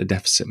the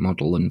deficit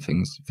model and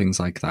things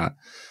like that.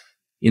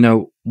 You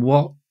know,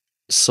 what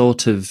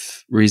sort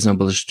of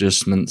reasonable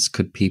adjustments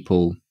could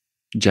people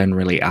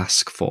generally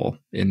ask for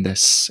in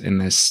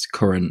this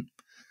current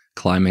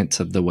climate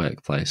of the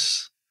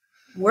workplace?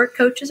 Work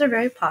coaches are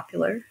very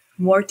popular.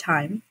 More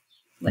time.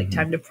 Like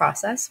time to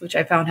process, which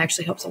I found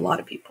actually helps a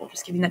lot of people,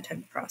 just giving that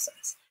time to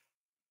process.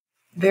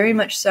 Very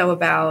much so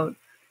about,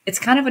 it's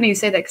kind of funny you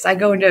say that because I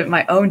go into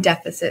my own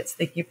deficits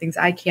thinking of things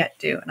I can't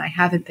do and I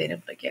haven't been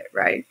able to get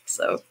right.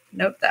 So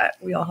note that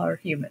we all are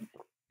human.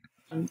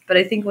 But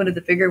I think one of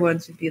the bigger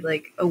ones would be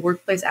like a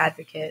workplace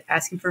advocate,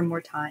 asking for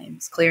more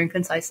times, clear and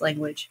concise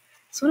language.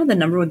 It's one of the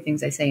number one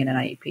things I say in an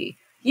IEP.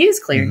 Use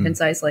clear and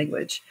concise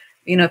language.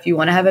 You know, if you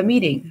want to have a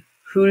meeting,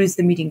 who does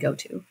the meeting go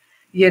to?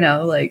 You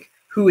know, like,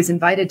 who is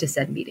invited to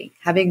said meeting.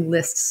 Having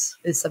lists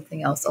is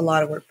something else a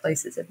lot of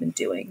workplaces have been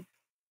doing.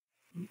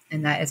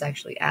 And that is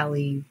actually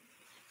Allie,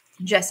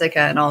 Jessica,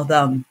 and all of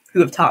them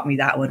who have taught me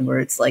that one, where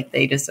it's like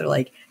they just are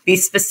like, be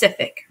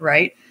specific,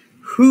 right?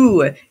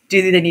 Who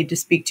do they need to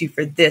speak to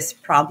for this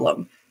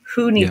problem?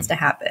 Who needs to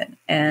happen?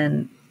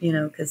 And, you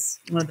know, because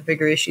one of the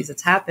bigger issues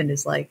that's happened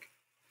is like,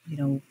 you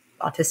know,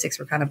 autistics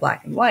were kind of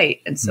black and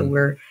white. And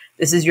so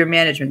this is your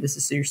management, this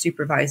is your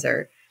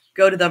supervisor.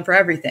 Go to them for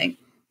everything.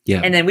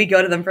 Yeah. And then we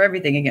go to them for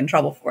everything and get in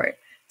trouble for it.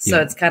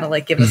 So it's kind of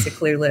like, give us a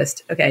clear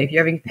list. Okay, if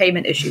you're having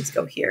payment issues,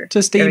 go here.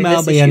 Just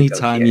email me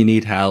anytime you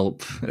need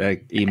help.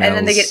 Emails and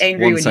then they get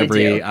angry once when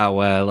every you do.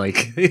 hour.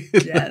 Like,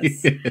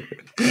 yes.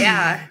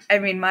 Yeah. I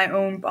mean, my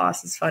own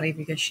boss is funny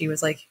because she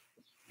was like,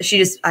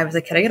 I was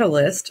like, can I get a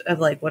list of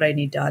like what I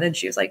need done? And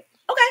she was like,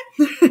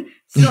 okay.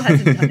 Still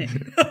hasn't done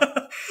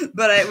it.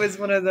 But it was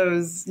one of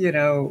those, you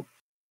know,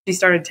 she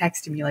started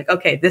texting me like,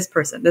 okay, this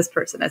person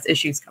as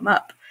issues come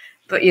up.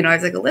 But, you know, I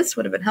was like, a list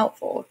would have been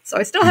helpful. So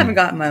I still haven't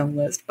gotten my own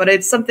list, but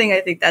it's something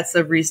I think that's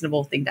a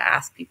reasonable thing to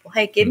ask people.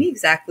 Hey, give me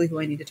exactly who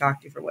I need to talk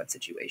to for what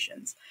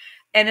situations.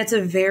 And it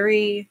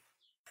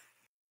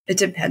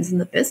depends on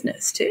the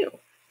business too.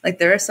 Like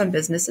there are some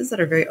businesses that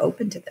are very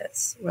open to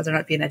this, whether or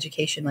not be in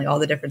education, like all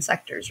the different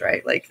sectors,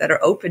 right? Like that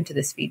are open to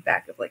this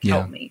feedback of like,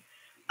 help me.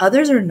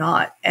 Others are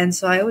not. And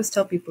so I always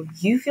tell people,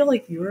 you feel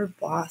like your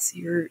boss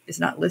is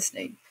not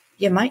listening,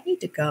 you might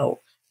need to go.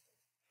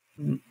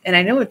 And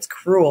I know it's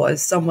cruel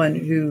as someone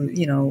who,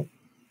 you know,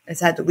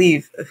 has had to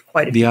leave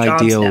quite a few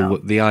jobs now.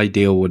 The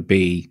ideal would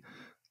be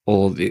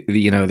all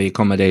the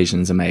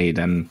accommodations are made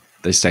and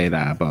they stay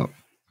there, but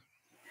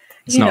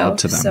it's not up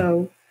to them.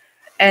 So,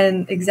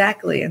 and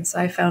exactly. And so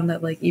I found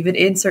that like even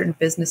in certain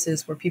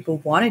businesses where people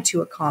wanted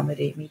to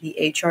accommodate me, the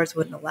HRs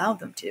wouldn't allow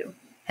them to,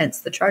 hence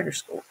the charter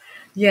school,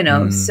 you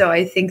know? So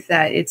I think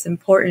that it's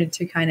important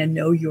to kind of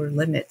know your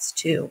limits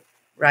too,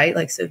 right?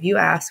 Like, so if you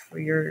ask for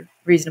your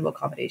reasonable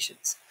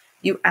accommodations,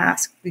 you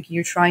ask, like,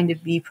 you're trying to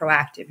be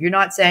proactive. You're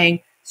not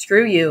saying,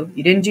 screw you,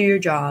 you didn't do your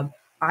job,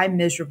 I'm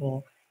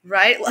miserable,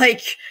 right?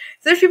 Like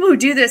there's people who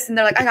do this and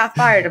they're like, I got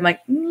fired. I'm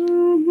like,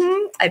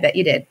 I bet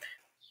you did.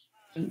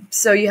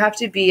 So you have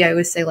to be, I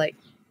always say, like,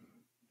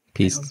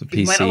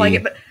 PC. Might not like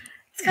it, but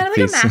it's kind of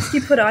like a mask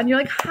you put on. You're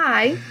like,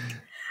 hi,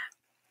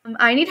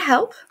 I need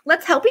help.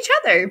 Let's help each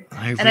other.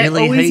 I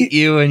hate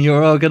you and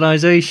your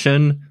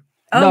organization.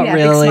 Oh, not yeah,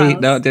 really.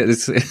 No,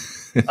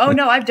 oh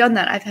no, I've done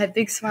that. I've had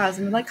big smiles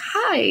and I'm like,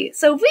 hi,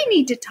 so we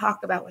need to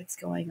talk about what's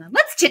going on.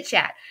 Let's chit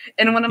chat.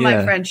 And one of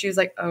my friends, she was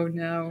like, oh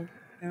no.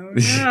 Oh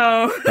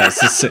no.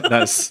 that's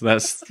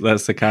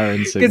the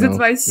Carrin signal. Because it's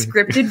my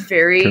scripted,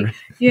 very,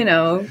 you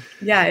know,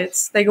 yeah,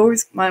 it's like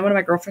always, one of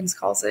my girlfriends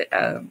calls it,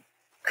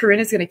 Carrin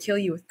is going to kill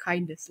you with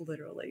kindness,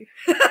 literally.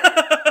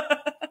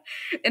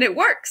 And it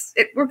works.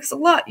 It works a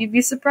lot. You'd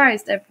be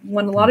surprised. I've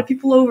won a lot of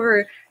people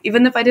over,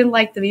 even if I didn't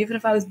like them, even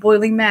if I was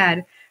boiling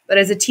mad. But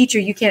as a teacher,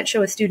 you can't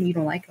show a student you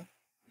don't like them.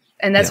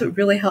 And that's what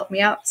really helped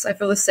me out. So I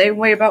feel the same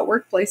way about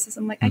workplaces.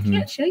 I'm like, I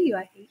can't show you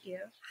I hate you.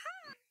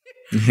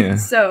 Yeah.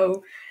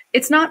 So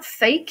it's not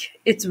fake,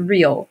 it's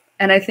real.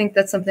 And I think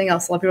that's something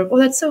else. A lot of people are like, oh,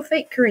 that's so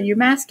fake, Carrin, you're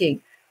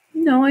masking.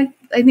 No, I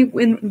think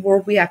in the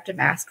world we have to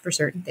mask for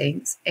certain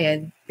things.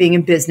 And being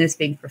in business,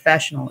 being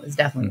professional is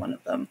definitely one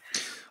of them.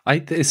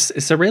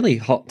 It's a really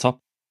hot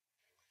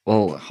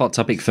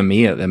topic for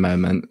me at the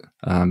moment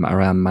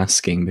around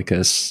masking,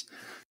 because,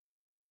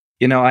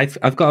 you know,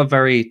 I've got a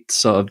very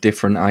sort of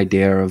different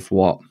idea of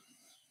what,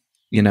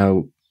 you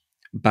know,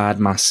 bad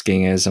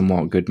masking is and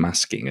what good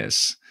masking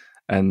is.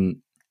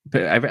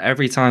 But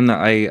every time that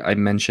I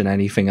mention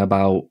anything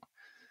about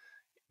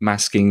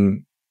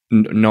masking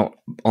not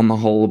on the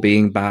whole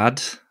being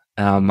bad,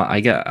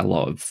 I get a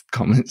lot of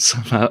comments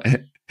about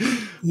it.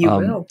 You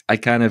will. I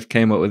kind of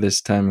came up with this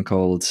term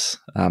called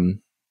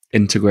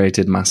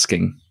integrated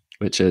masking,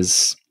 which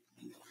is,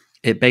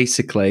 it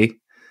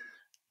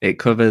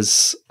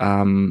covers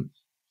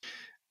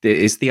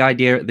it's the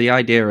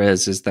idea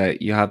is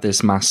that you have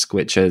this mask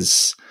which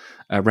is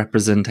a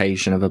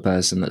representation of a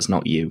person that's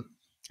not you.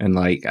 And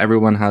like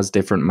everyone has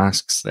different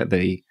masks that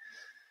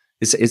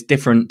it's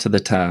different to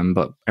the term,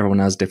 but everyone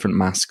has different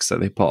masks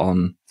that they put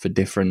on for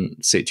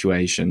different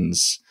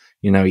situations.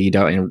 You know, you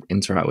don't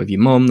interact with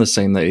your mum the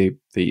same that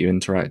you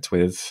interact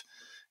with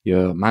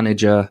your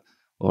manager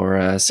or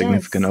a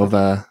significant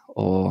other,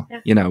 or,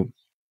 you know,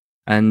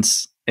 and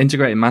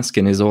integrated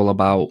masking is all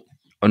about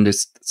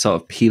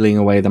sort of peeling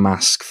away the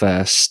mask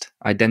first,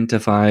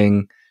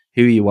 identifying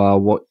who you are,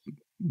 what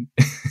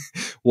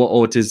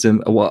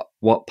autism,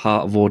 what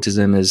part of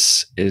autism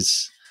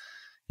is,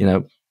 you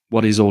know,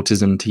 what is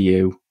autism to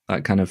you,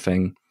 that kind of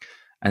thing,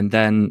 and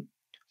then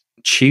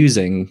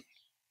choosing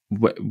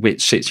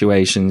which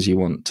situations you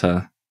want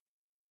to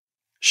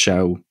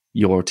show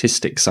your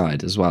autistic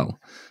side as well.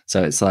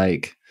 So it's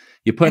like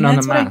you're putting on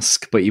a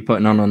mask, but you're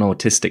putting on an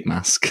autistic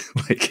mask.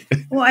 Like,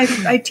 well,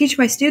 I teach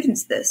my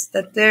students this,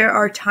 that there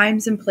are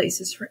times and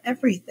places for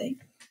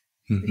everything.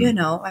 You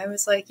know, I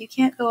was like, you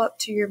can't go up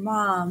to your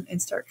mom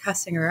and start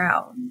cussing her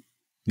out.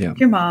 Yeah.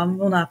 Your mom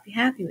will not be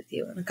happy with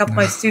you. And a couple of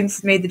my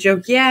students made the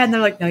joke, and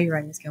they're like, no, you're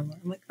right, Ms. Gilmore.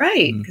 I'm like,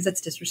 right, because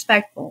that's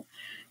disrespectful.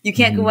 You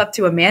can't go up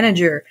to a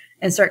manager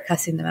and start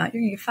cussing them out.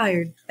 You're going to get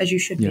fired, as you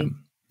should be.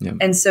 Yeah.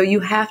 And so you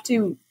have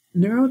to,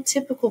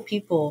 neurotypical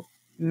people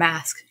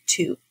mask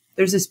too.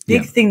 There's this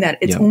big thing that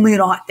it's only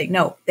an aught thing.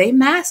 No, they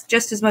mask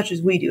just as much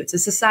as we do. It's a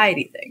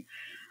society thing.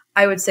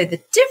 I would say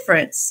the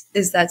difference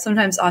is that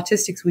sometimes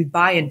autistics, we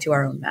buy into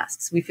our own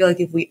masks. We feel like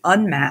if we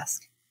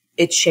unmask,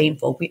 it's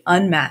shameful. We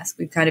unmask.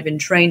 We've kind of been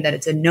trained that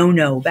it's a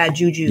no-no, bad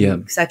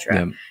juju,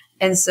 etc.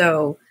 And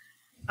so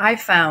I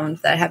found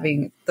that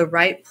having the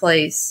right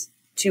place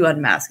to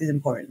unmask is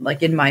important.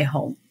 Like in my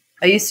home,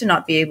 I used to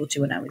not be able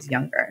to when I was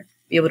younger,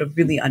 be able to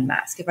really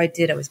unmask. If I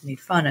did, I was made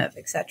fun of,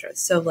 etc.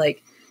 So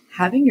like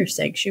having your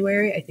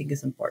sanctuary, I think,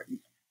 is important.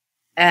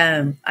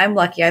 I'm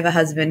lucky. I have a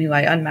husband who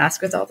I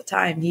unmask with all the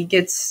time. He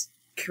gets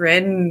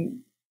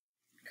Carrin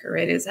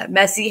is that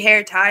messy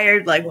hair,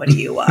 tired. Like, what do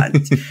you want?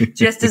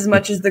 Just as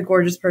much as the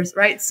gorgeous person,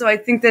 right? So I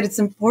think that it's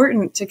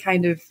important to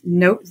kind of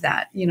note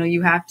that, you know,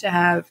 you have to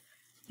have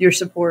your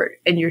support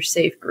and your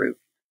safe group.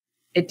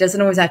 It doesn't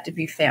always have to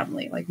be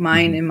family. Like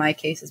mine, in my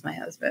case, is my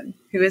husband,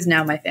 who is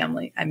now my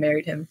family. I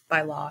married him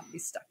by law.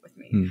 He's stuck with me.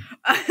 me,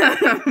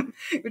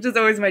 which is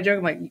always my joke.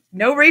 I'm like,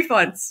 no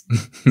refunds.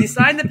 You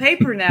signed the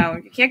paper now.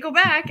 You can't go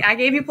back. I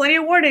gave you plenty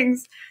of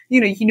warnings.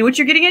 You knew what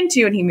you're getting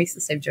into. And he makes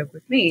the same joke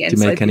with me. And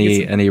do you make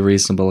any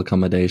reasonable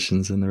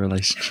accommodations in the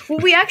relationship? Well,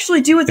 we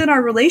actually do within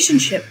our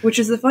relationship, which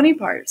is the funny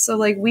part. So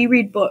like we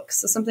read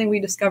books. So something we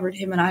discovered,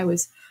 him and I,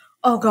 was,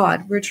 oh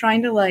God, we're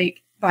trying to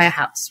like buy a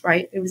house,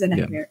 right? It was a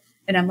nightmare. Yeah.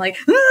 And I'm like,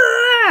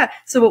 ah!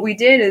 So what we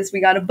did is we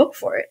got a book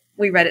for it.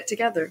 We read it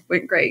together.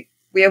 Went great.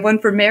 We have one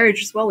for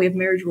marriage as well. We have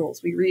marriage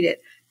rules. We read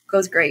it.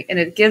 Goes great. And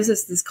it gives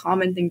us this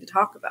common thing to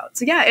talk about.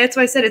 So yeah, that's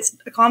why I said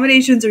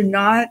accommodations are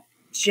not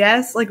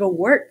just like a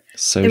work.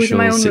 Social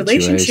my own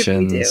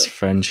situations,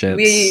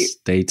 friendships,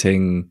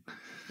 dating.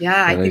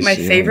 Yeah, I think my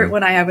favorite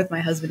one I have with my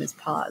husband is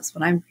pause.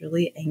 When I'm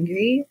really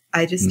angry,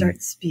 I just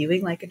start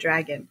spewing like a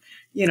dragon.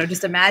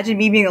 Just imagine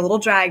me being a little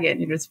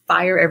dragon. Just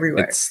fire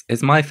everywhere.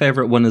 It's my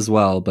favorite one as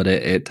well, but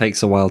it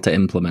takes a while to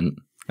implement.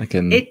 I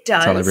can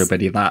tell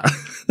everybody that.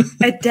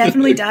 It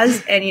definitely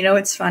does. And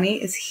it's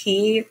funny is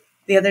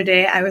the other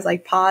day I was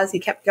like, pause. He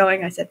kept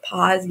going. I said,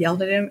 pause,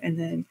 yelled at him. And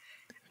then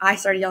I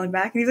started yelling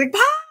back and he's like,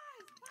 pause.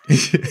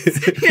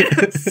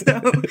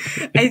 So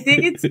I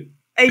think it's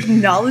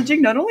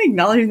not only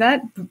acknowledging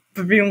that,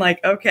 but being like,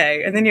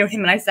 okay. And then,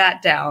 him and I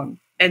sat down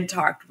and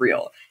talked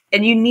real.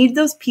 And you need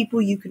those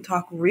people you can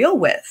talk real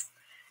with.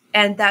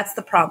 And that's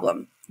the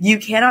problem. You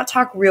cannot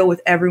talk real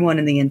with everyone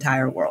in the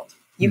entire world.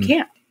 You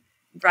can't.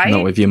 Right?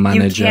 Not with your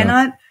manager. You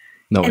cannot.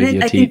 Not with your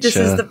teacher. I think this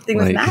is the thing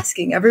with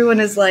masking. Everyone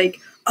is like,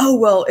 oh,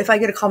 well, if I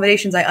get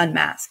accommodations, I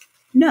unmask.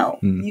 No,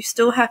 you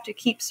still have to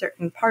keep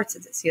certain parts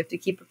of this. You have to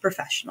keep it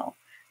professional.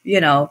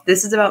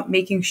 This is about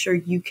making sure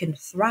you can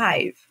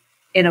thrive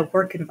in a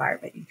work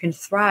environment. You can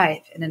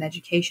thrive in an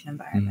education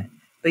environment.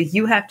 But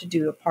you have to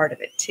do a part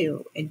of it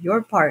too. And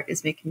your part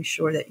is making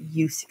sure that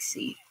you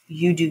succeed.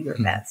 You do your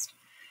best.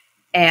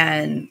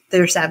 And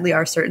there sadly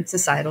are certain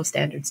societal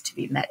standards to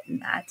be met in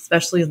that,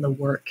 especially in the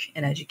work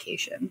and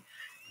education.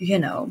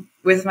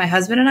 With my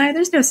husband and I,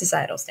 there's no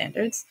societal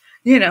standards.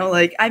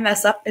 Like I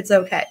mess up, it's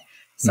okay.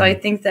 So I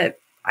think that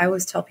I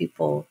always tell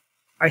people,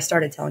 I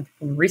started telling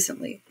people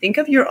recently, think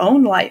of your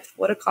own life.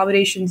 What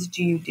accommodations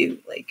do you do?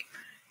 Like,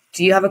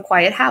 do you have a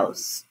quiet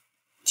house?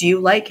 Do you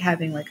like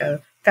having like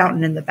a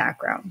fountain in the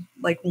background?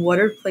 Like, what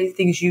are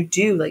things you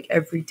do like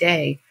every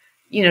day?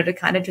 To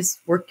kind of just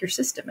work your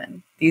system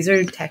in. These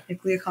are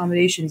technically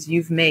accommodations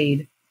you've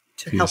made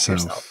to help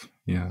yourself.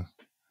 Yeah.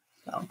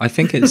 So. I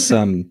think it's,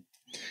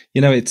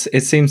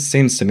 it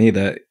seems to me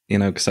that,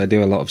 because I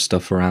do a lot of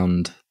stuff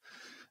around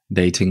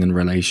dating and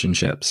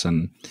relationships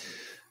and,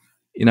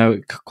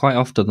 quite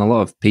often a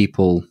lot of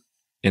people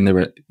in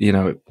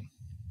the,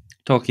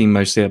 talking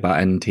mostly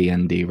about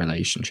NT-ND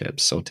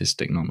relationships,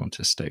 autistic,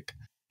 non-autistic,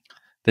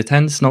 there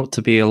tends not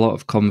to be a lot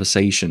of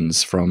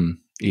conversations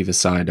from either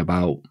side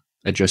about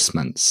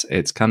adjustments.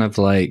 It's kind of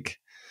like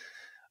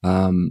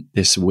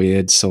this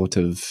weird sort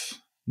of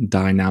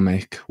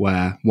dynamic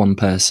where one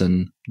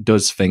person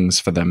does things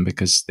for them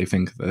because they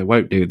think that they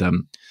won't do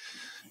them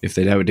if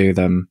they don't do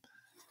them,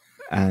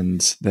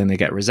 and then they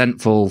get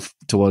resentful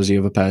towards the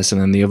other person,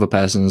 and the other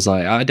person's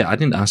like, I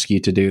didn't ask you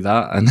to do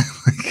that. And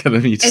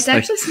it's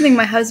actually something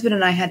my husband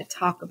and I had to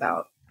talk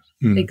about.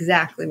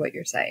 Exactly what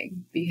you're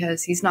saying,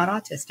 because he's not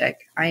autistic.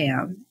 I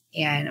am.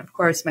 And of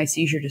course, my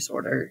seizure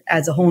disorder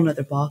adds a whole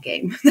nother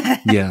ballgame.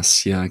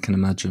 Yes, yeah, I can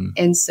imagine.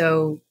 And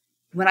so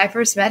when I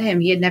first met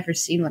him, he had never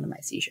seen one of my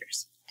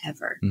seizures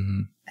ever.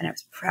 And I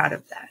was proud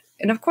of that.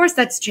 And of course,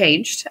 that's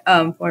changed,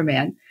 poor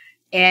man.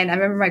 And I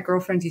remember my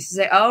girlfriends used to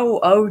say,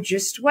 oh,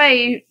 just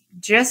wait.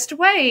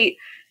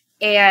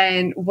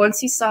 And once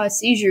he saw a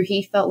seizure,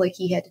 he felt like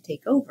he had to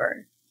take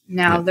over.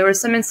 Now, there were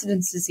some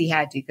incidences he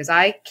had to, because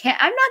I'm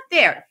not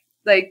there.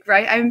 Like,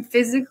 right, I'm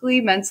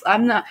physically,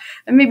 I'm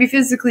maybe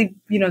physically,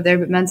 there,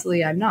 but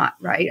mentally I'm not,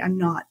 right? I'm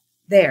not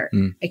there.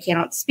 I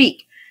cannot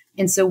speak.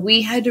 And so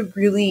we had to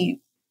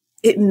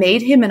it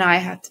made him and I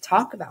have to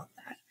talk about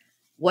that.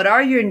 What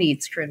are your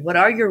needs, Carrin? What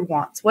are your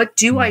wants? What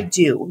do I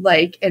do?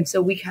 And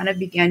so we kind of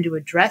began to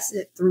address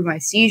it through my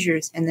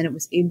seizures, and then it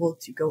was able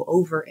to go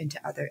over into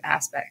other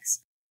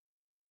aspects.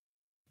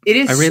 It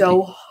is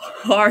so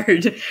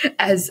hard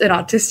as an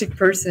autistic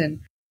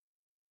person.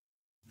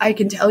 I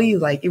can tell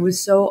you,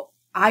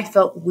 I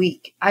felt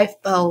weak. I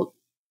felt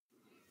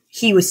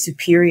he was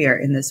superior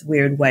in this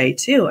weird way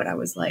too. And I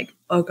was like,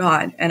 oh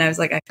God. And I was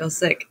like, I feel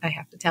sick. I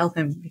have to tell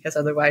him, because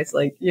otherwise,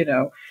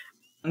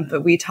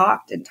 but we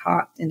talked, and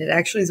it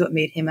actually is what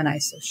made him and I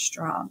so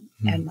strong.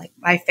 And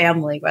my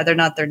family, whether or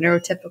not they're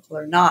neurotypical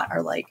or not,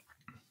 are like,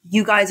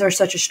 you guys are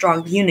such a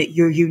strong unit.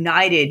 You're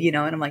united, and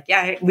I'm like,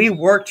 yeah, we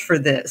worked for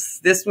this.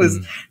 This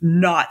was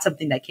not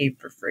something that came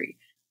for free.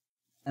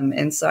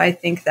 And so I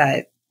think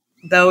that,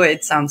 though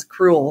it sounds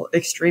cruel,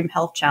 extreme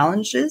health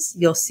challenges,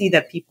 you'll see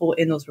that people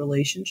in those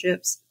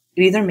relationships,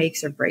 it either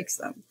makes or breaks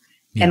them.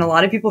 Yeah. And a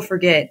lot of people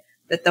forget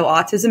that though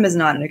autism is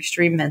not an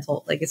extreme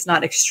it's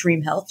not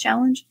extreme health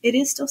challenge, it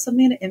is still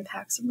something that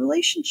impacts a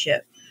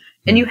relationship.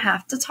 And you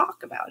have to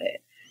talk about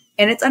it.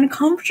 And it's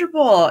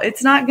uncomfortable.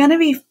 It's not going to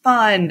be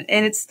fun.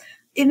 And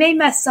it may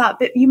mess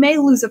up. You may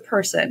lose a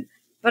person.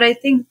 But I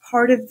think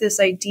part of this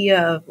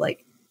idea of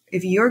like,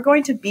 if you're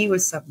going to be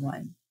with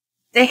someone,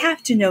 they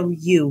have to know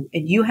you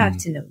and you have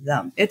to know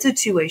them. It's a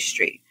two-way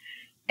street.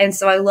 And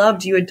so I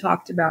loved you had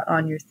talked about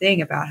on your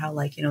thing about how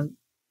like, you know,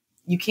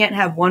 you can't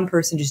have one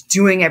person just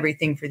doing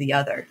everything for the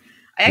other.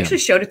 I actually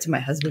showed it to my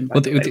husband, by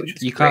the way, which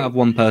was you great. can't have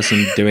one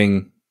person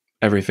doing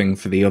everything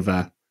for the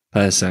other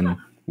person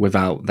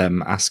without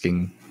them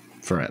asking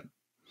for it.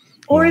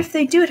 Or if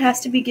they do, it has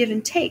to be give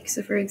and take.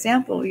 So for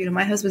example, you know,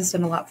 my husband's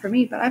done a lot for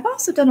me, but I've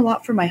also done a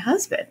lot for my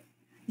husband.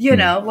 You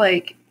know,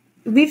 like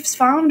we've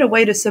found a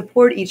way to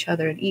support each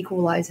other and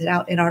equalize it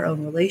out in our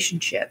own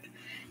relationship.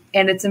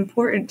 And it's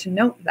important to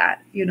note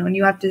that, you know, and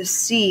you have to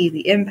see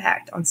the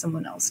impact on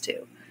someone else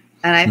too.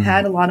 And I've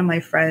had a lot of my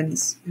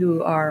friends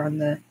who are on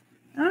the,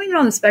 not even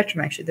on the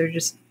spectrum, actually,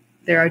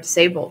 they are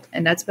disabled.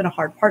 And that's been a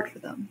hard part for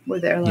them where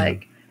they're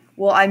like,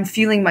 well, I'm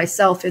feeling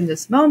myself in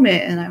this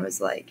moment. And I was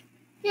like,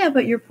 yeah,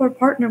 but your poor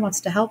partner wants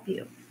to help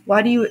you.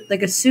 Why do you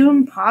like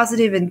assume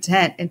positive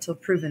intent until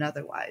proven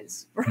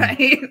otherwise?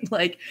 Right?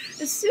 Like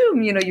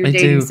assume, you know, you're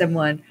dating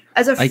someone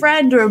as a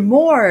friend or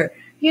more,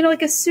 you know,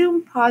 like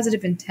assume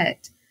positive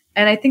intent.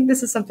 And I think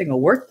this is something a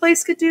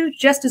workplace could do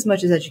just as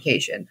much as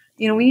education.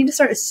 You know, we need to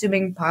start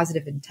assuming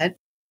positive intent.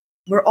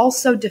 We're all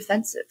so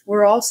defensive.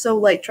 We're also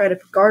like trying to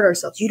guard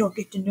ourselves. You don't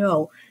get to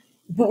know,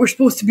 but we're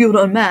supposed to be able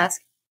to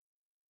unmask.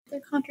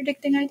 They're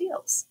contradicting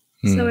ideals.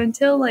 So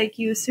until like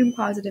you assume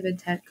positive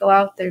intent, go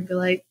out there and be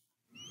like,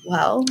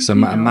 well. So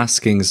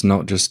masking is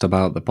not just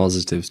about the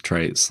positive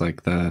traits,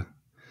 like the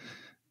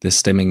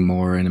stimming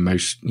more in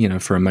emotion, you know,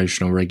 for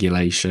emotional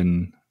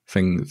regulation,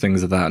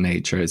 things of that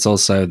nature. It's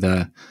also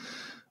the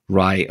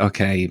right.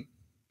 Okay,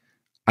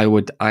 I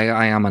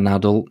am an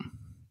adult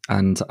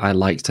and I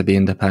like to be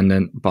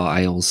independent, but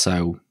I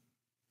also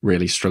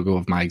really struggle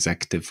with my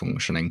executive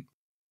functioning,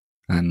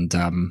 and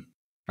I'm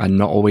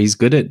not always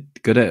good at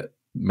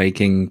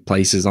making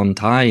places on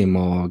time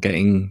or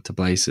getting to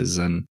places.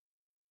 And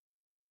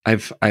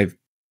I've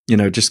you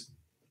know, just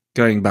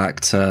going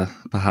back to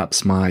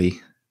perhaps my,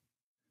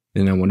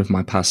 you know, one of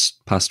my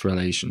past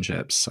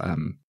relationships,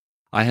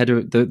 I had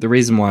the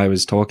reason why I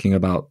was talking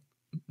about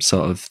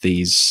sort of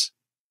these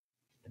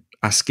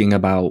asking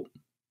about,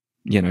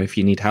 you know, if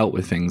you need help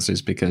with things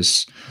is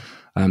because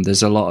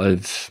there's a lot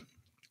of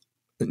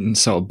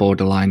sort of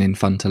borderline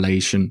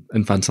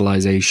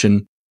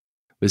infantilization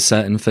with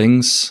certain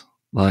things.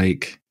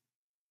 Like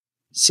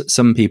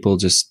some people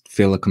just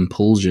feel a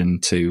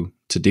compulsion to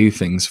do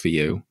things for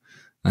you,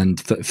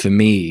 and for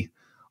me,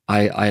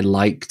 I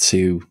like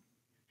to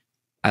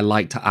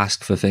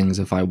ask for things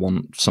if I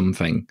want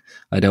something.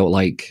 I don't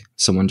like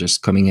someone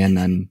just coming in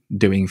and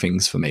doing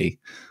things for me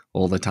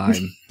all the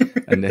time.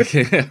 And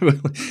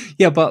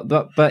yeah,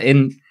 but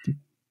in,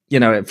 you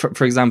know,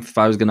 for example, if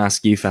I was going to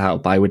ask you for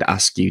help, I would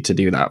ask you to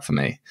do that for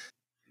me.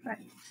 Right.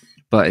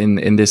 But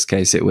in this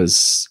case, it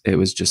was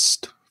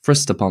just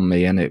thrust upon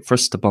me, and I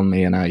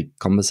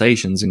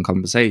conversations, and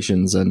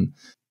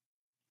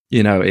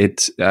you know,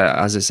 it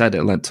as I said,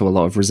 it led to a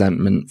lot of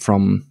resentment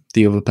from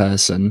the other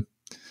person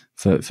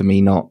for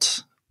me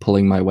not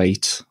pulling my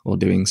weight or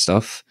doing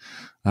stuff,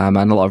 and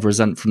a lot of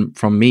resentment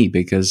from me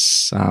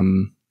because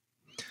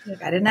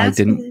like, I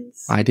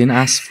didn't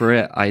ask for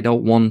it. I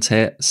don't want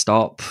it.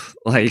 Stop.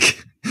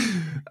 Like,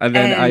 and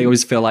then I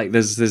always feel like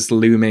there's this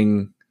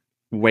looming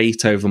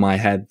weight over my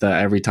head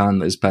that every time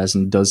this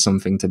person does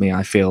something to me,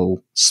 I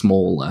feel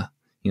smaller.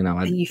 You know,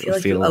 and you feel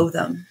like you owe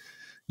them.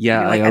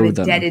 Yeah, like, I owe I'm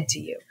them. indebted to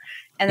you,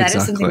 and that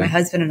is something my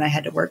husband and I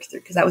had to work through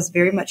because that was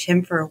very much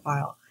him for a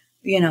while.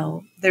 You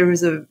know,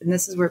 and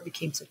this is where it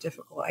became so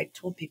difficult. I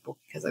told people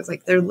because I was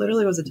like, there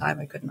literally was a time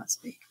I could not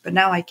speak, but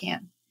now I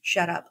can.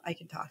 Shut up, I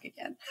can talk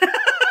again.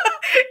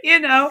 You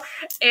know,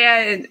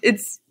 and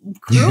it's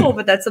cruel,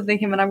 but that's something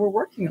him and I were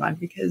working on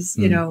because,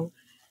 you know,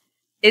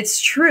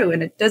 it's true.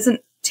 And it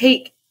doesn't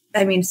take,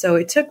 I mean, so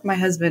it took my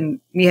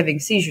husband, me having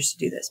seizures to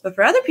do this, but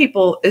for other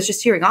people, it's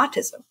just hearing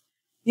autism.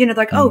 You know,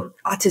 like, oh,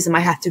 autism, I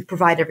have to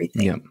provide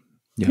everything. Yeah.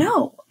 Yeah.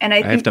 No. And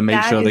I have to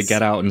make sure they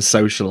get out and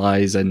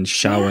socialize and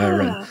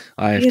shower, and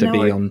I have to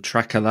be on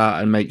track of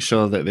that and make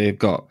sure that they've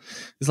got.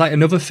 It's like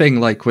another thing,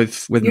 like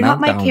with you're meltdowns. You're not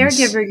my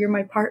caregiver, you're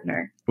my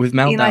partner. With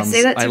meltdowns, you know, I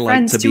say that to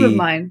friends too of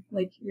mine.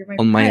 Like, you're my on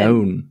friend. my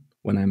own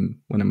when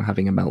I'm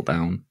having a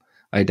meltdown.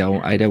 I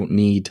don't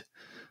need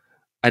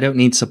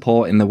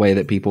support in the way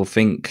that people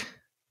think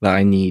that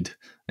I need,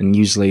 and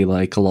usually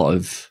like a lot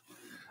of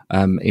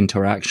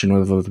interaction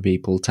with other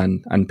people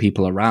and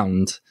people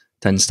around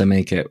tends to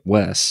make it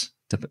worse.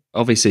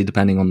 Obviously,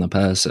 depending on the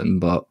person,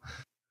 but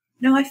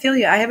no, I feel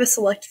you. I have a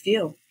select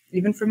few.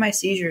 Even for my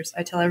seizures,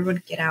 I tell everyone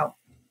to get out.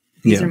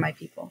 These are my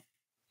people.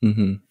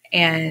 Mm-hmm.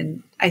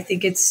 And I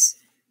think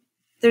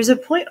there's a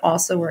point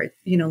also where,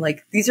 you know,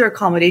 like these are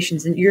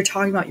accommodations, and you're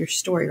talking about your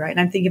story, right?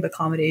 And I'm thinking of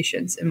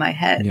accommodations in my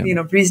head, you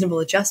know, reasonable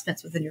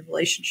adjustments within your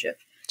relationship.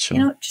 Sure.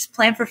 You know, just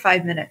plan for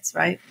 5 minutes,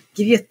 right?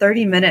 Give you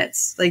 30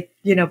 minutes, like,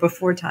 you know,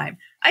 before time.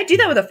 I do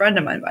that with a friend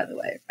of mine, by the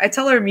way. I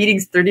tell her a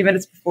meeting's 30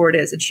 minutes before it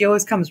is, and she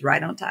always comes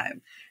right on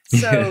time.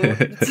 So,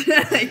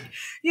 like,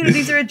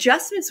 these are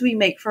adjustments we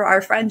make for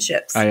our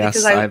friendships. I've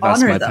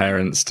asked my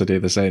parents to do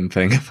the same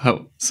thing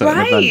about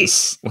certain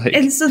events.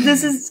 And so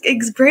this is a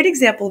great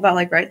example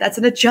about that's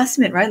an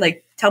adjustment, right?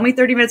 Like, tell me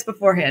 30 minutes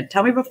beforehand.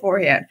 Tell me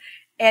beforehand.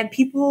 And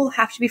people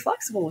have to be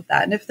flexible with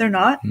that. And if they're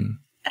not,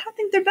 I don't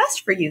think they're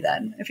best for you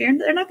then. If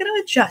they're not going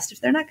to adjust,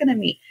 if they're not going to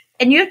meet.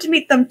 And you have to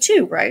meet them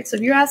too, right? So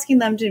if you're asking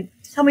them to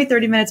tell me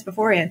 30 minutes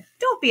beforehand,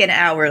 don't be an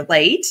hour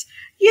late.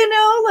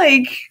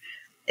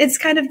 It's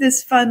kind of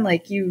this fun,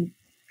 you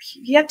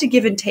have to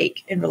give and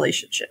take in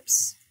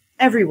relationships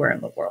everywhere in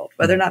the world,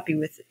 whether or not be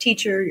with the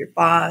teacher, your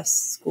boss,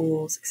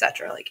 schools,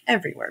 etc.,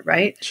 everywhere,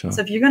 right? Sure.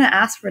 So if you're going to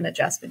ask for an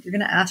adjustment, you're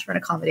going to ask for an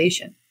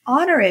accommodation,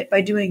 honor it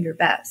by doing your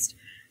best,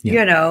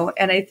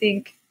 and I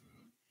think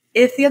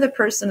if the other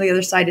person on the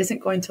other side isn't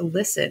going to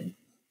listen,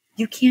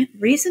 you can't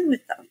reason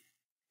with them.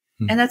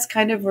 And that's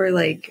kind of where,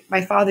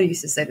 my father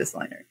used to say this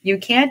liner, you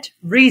can't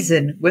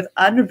reason with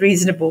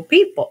unreasonable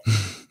people.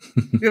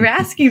 You're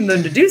asking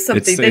them to do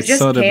something they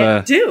just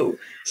can't do.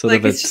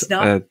 It's just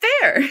not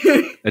fair.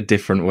 A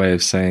different way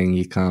of saying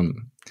you can't.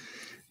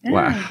 Yeah.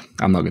 Well,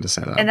 I'm not going to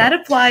say that. And that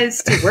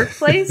applies to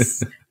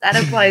workplace. That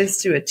applies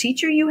to a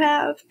teacher you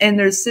have. And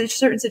there's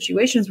certain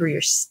situations where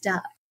you're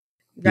stuck,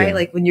 right? Yeah.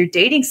 Like when you're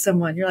dating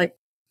someone, you're like,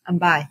 I'm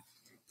bi.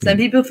 Some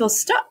people feel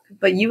stuck,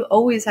 but you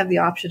always have the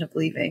option of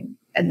leaving.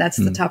 And that's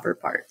the tougher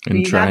part.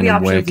 You have the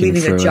option of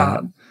leaving a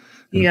job.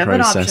 You have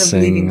an option of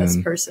leaving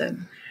this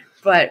person.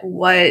 But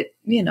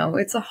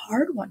it's a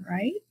hard one,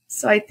 right?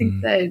 So I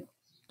think that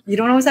you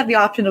don't always have the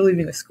option of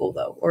leaving a school,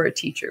 though, or a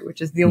teacher, which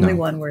is the only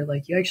one where,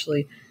 you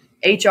actually,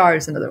 HR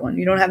is another one.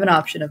 You don't have an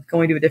option of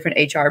going to a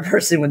different HR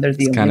person when they're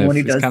the only one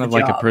who does the job. It's kind of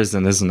like a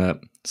prison, isn't it?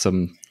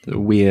 Some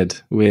weird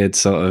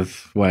sort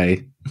of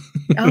way.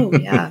 Oh,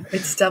 yeah.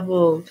 It's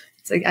double.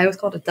 It's I always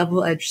call it a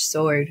double-edged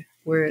sword,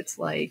 where it's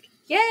like,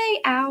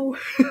 yay, ow.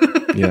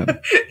 Yeah.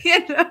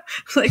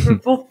 We're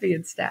both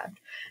being stabbed.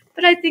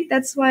 But I think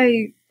that's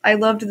why I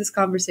loved this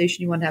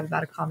conversation you want to have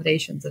about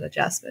accommodations and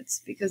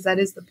adjustments, because that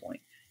is the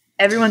point.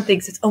 Everyone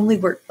thinks it's only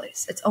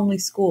workplace, it's only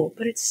school,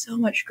 but it's so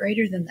much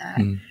greater than that.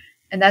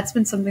 And that's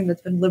been something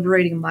that's been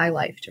liberating in my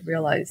life, to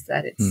realize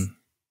that it's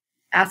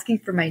asking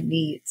for my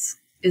needs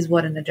is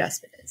what an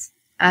adjustment is.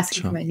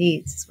 Asking for my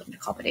needs is what an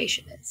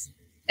accommodation is.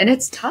 And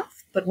it's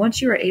tough, but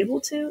once you are able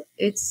to,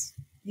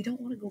 you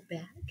don't want to go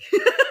back.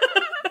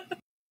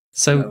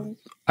 So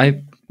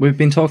we've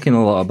been talking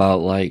a lot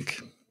about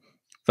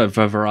for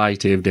a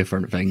variety of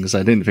different things.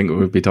 I didn't think we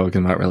would be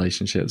talking about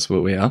relationships,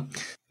 but we are.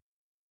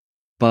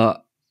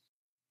 But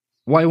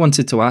what I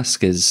wanted to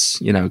ask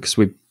is, because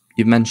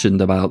you've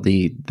mentioned about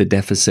the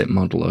deficit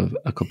model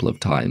a couple of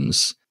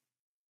times.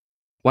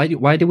 Why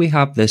do we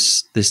have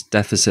this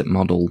deficit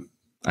model,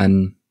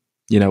 and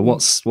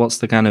what's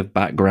the kind of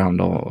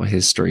background or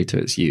history to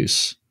its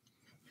use?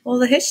 Well,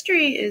 the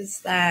history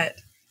is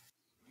that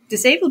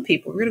disabled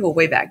people, we're going to go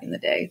way back in the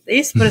day, they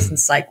used to put us in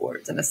psych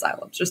wards and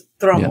asylums, just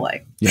throw them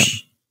away. Yeah.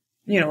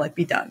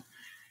 Be done.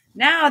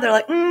 Now they're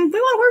like, we want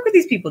to work with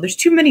these people. There's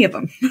too many of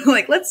them.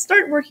 Let's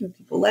start working with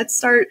people. Let's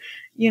start,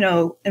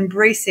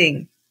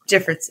 embracing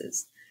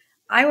differences.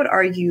 I would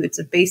argue it's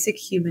a basic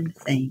human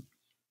thing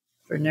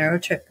for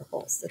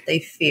neurotypicals that they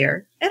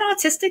fear, and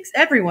autistics,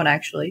 everyone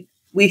actually,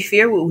 we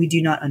fear what we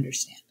do not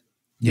understand.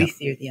 Yeah. We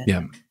fear the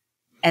unknown. Yeah.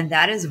 And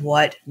that is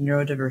what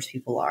neurodiverse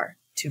people are,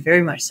 to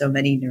very much so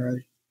many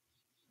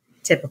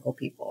neurotypical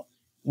people.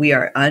 We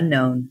are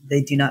unknown.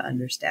 They do not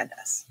understand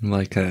us.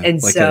 Like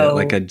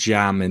a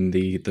jam in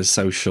the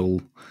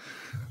social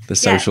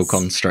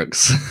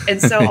constructs.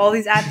 And so all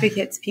these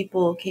advocates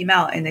people came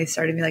out and they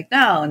started being like,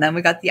 no. And then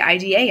we got the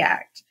IDA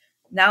Act.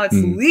 Now it's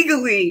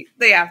legally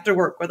they have to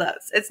work with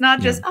us. It's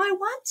not just, I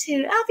want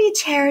to. I'll be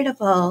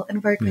charitable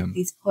and work with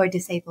these poor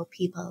disabled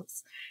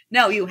peoples.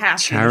 No, you have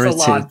to. There's a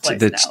law in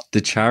place now.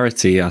 The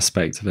charity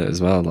aspect of it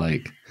as well,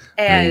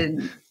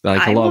 and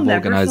a lot of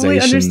organizations fully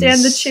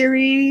understand the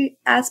charity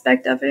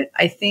aspect of it.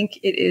 I think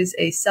it is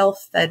a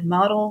self-fed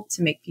model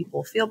to make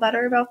people feel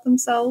better about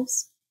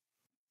themselves.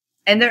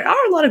 And there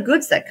are a lot of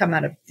goods that come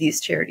out of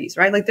these charities,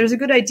 right? There's a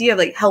good idea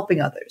of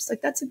helping others.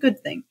 That's a good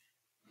thing.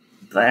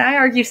 But I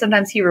argue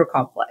sometimes hero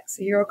complex.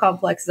 The hero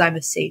complex is I'm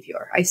a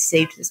savior. I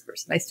saved this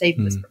person. I saved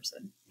this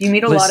person. You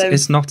meet a lot of...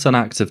 It's not an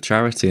act of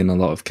charity in a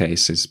lot of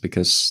cases,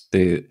 because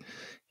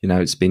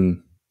it's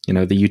been,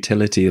 the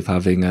utility of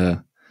having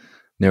a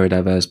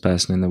neurodiverse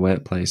person in the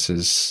workplace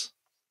is,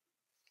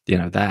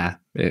 there.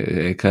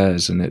 It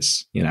occurs, and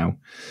it's,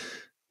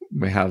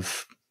 we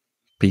have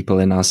people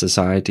in our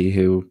society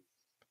who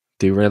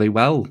do really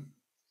well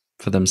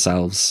for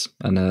themselves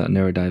and are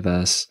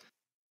neurodiverse.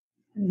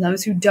 And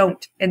those who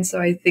don't. And so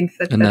I think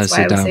that's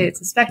why I would say it's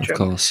a spectrum.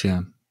 Of course,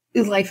 yeah.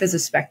 Life is a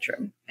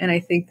spectrum. And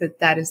I think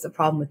that is the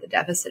problem with the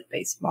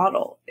deficit-based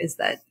model, is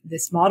that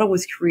this model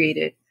was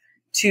created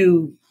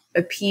to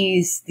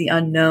appease the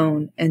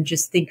unknown and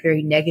just think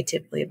very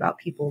negatively about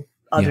people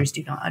others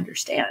do not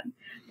understand.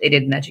 They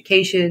did an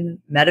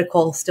education.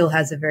 Medical still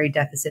has a very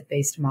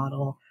deficit-based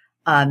model.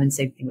 And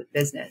same thing with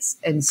business.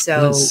 And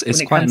so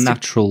it's quite a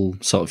natural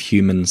sort of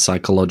human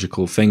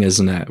psychological thing,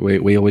 isn't it?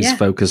 We always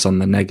focus on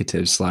the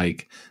negatives.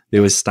 Like, they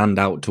always stand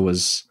out to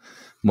us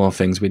more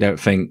things. We don't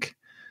think,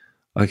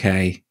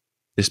 okay,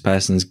 this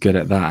person's good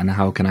at that, and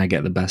how can I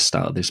get the best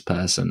out of this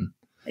person?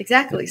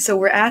 Exactly. So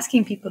we're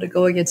asking people to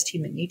go against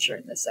human nature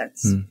in this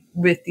sense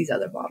with these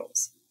other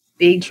models.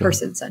 Being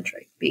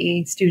person-centric,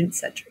 being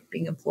student-centric,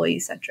 being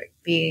employee-centric,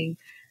 being,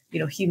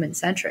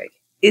 human-centric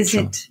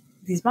isn't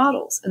these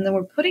models. And then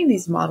we're putting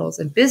these models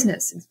in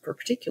business in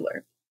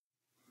particular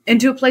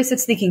into a place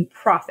that's thinking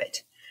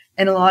profit.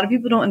 And a lot of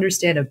people don't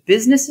understand a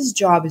business's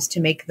job is to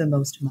make the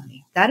most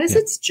money. That is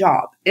its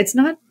job. It's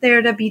not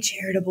there to be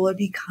charitable or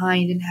be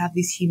kind and have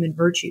these human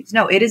virtues.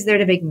 No, it is there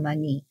to make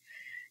money.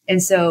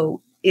 And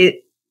so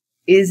it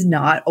is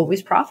not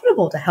always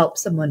profitable to help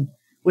someone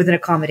with an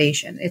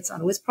accommodation. It's not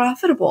always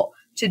profitable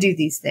to do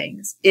these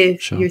things.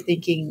 If you're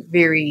thinking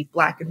very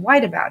black and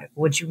white about it,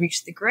 once you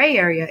reach the gray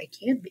area, it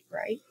can be,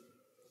 right?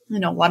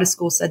 A lot of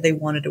schools said they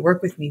wanted to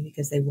work with me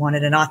because they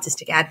wanted an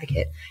autistic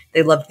advocate.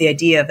 They loved the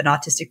idea of an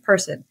autistic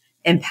person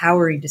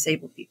empowering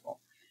disabled people.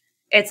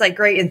 It's like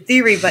great in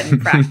theory, but in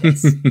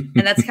practice. And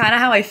that's kind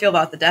of how I feel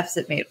about the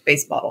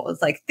deficit-based model.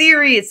 It's like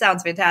theory, it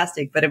sounds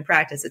fantastic, but in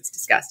practice, it's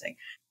disgusting.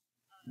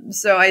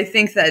 So I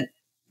think that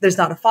there's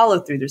not a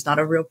follow through. There's not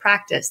a real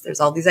practice. There's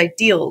all these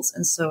ideals.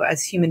 And so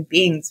as human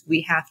beings,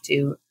 we have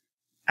to,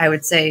 I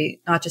would say,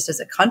 not just as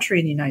a country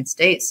in the United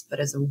States,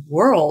 but as a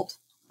world,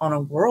 on a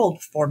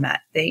world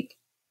format, think,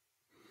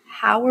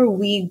 how are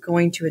we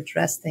going to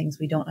address things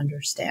we don't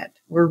understand?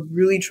 We're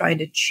really trying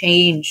to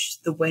change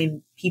the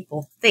way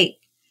people think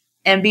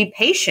and be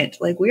patient.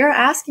 Like, we are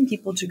asking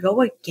people to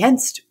go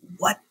against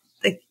what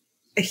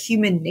a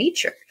human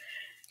nature.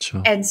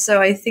 Sure. And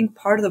so I think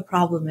part of the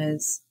problem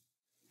is,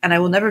 and I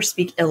will never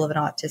speak ill of an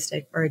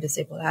autistic or a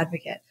disabled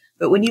advocate,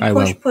 but when you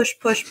push,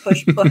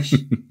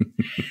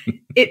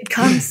 it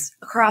comes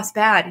across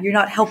bad. You're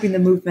not helping the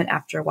movement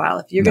after a while.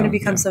 If you're going to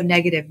become so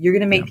negative, you're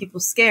going to make people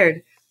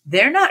scared.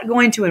 They're not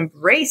going to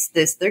embrace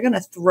this. They're going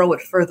to throw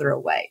it further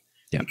away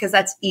because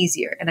that's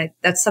easier. And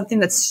that's something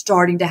that's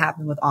starting to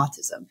happen with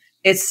autism.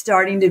 It's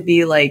starting to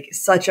be like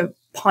such a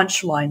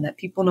punchline that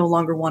people no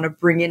longer want to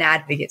bring in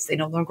advocates. They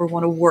no longer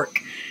want to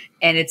work.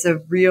 And it's a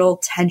real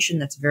tension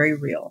that's very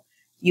real.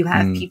 You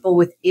have people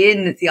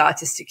within the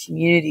autistic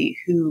community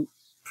who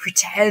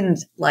pretend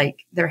like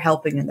they're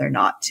helping and they're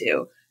not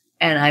too.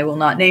 And I will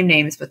not name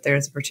names, but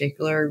there's a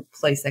particular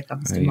place that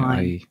comes to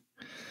mind.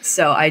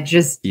 So I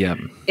just,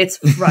 it's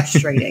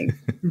frustrating,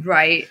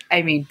 right?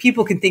 I mean,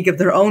 people can think of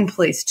their own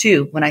place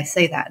too when I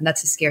say that, and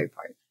that's the scary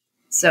part.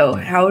 So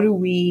how do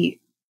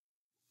we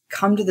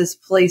come to this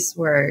place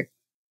where,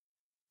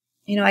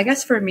 I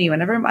guess for me,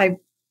 when I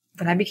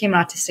became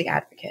an autistic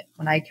advocate,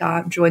 when I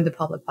joined the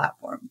public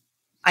platform,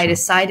 I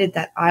decided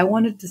that I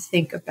wanted to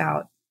think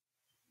about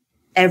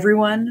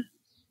everyone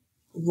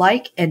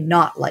like and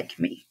not like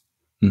me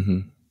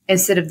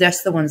instead of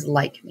just the ones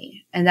like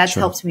me. And that's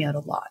helped me out a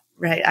lot,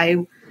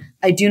 right?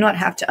 I do not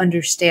have to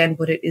understand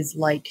what it is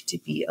like to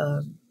be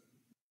an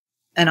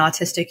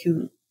autistic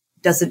who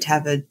doesn't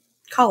have a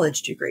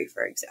college degree,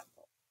 for example.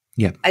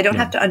 I don't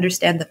have to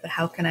understand that, but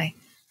how can I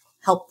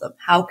help them?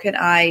 How can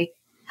I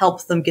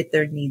help them get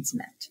their needs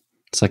met?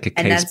 It's like a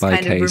case by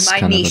case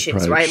kind of niches,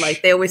 approach. Right?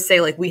 Like they always say,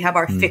 like, we have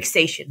our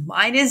fixation.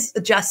 Mine is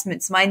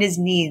adjustments. Mine is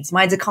needs.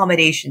 Mine's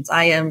accommodations.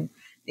 I am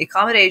the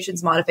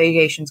accommodations,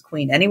 modifications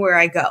queen. Anywhere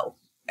I go,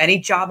 any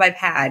job I've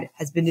had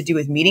has been to do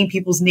with meeting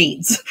people's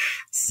needs.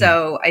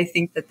 So I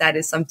think that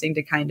is something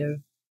to kind of,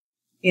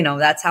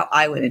 that's how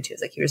I went into it.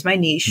 It's like, here's my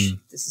niche.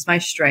 This is my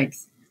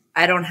strength.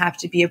 I don't have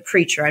to be a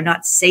preacher. I'm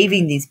not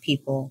saving these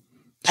people.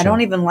 I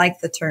don't even like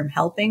the term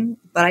helping,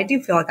 but I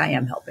do feel like I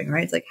am helping,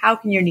 right? It's like, how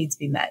can your needs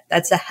be met?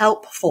 That's a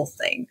helpful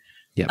thing.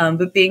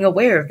 But being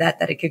aware of that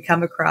it could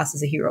come across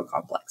as a hero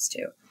complex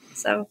too.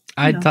 So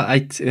I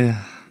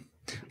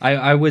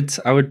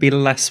would be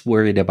less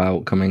worried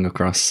about coming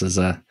across as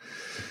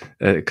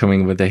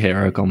coming with a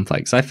hero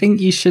complex. I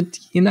think you should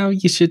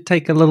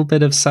take a little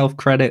bit of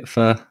self-credit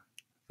for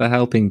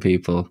helping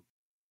people.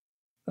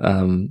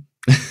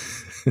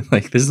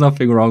 Like, there's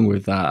nothing wrong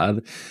with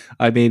that.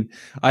 I mean,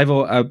 I've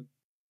always,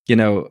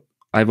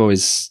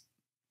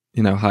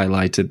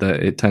 highlighted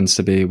that it tends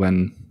to be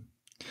when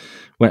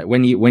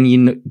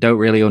you don't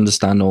really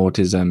understand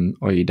autism,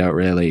 or you don't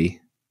really,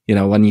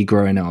 when you're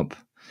growing up,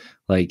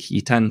 like,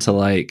 you tend to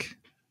like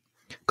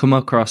come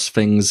across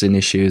things and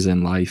issues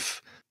in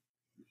life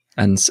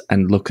and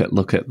look at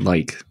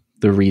like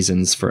the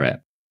reasons for it.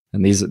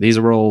 And these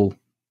are all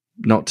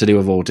not to do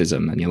with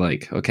autism. And you're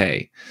like,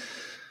 okay,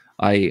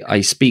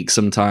 I speak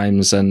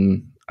sometimes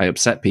and I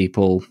upset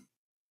people.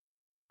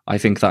 I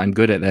think that I'm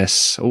good at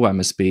this. Oh, I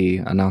must be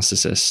a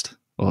narcissist,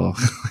 or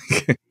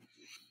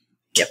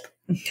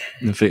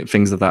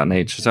things of that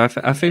nature. So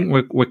I think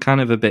we're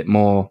kind of a bit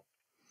more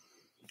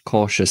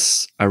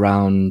cautious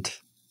around.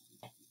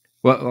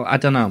 Well, I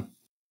don't know.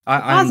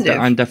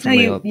 I'm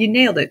definitely. No, you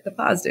nailed it. The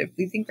positive.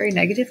 We think very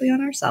negatively on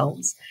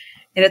ourselves,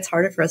 and it's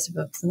harder for us to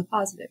focus on the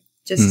positive.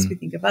 just as we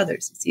think of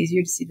others. It's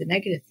easier to see the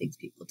negative things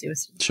people do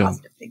instead of the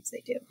positive things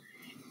they do.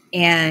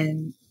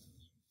 And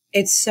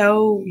it's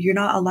so, you're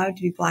not allowed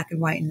to be black and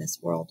white in this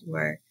world,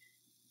 where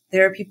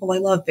there are people I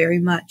love very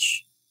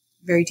much,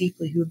 very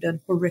deeply, who have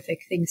done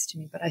horrific things to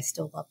me, but I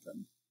still love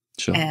them.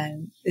 Sure.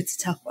 And it's a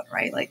tough one,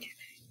 right? Like,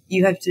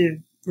 you have to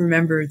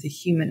remember the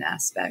human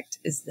aspect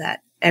is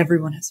that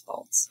everyone has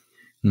faults.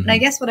 Mm-hmm. And I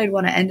guess what I'd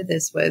want to end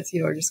this with,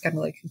 or just kind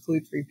of like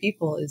conclude for your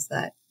people, is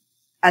that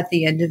at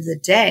the end of the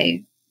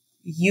day,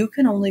 you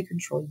can only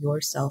control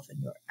yourself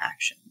and your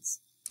actions,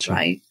 sure.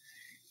 right?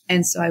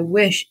 And so I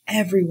wish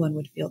everyone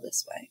would feel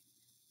this way,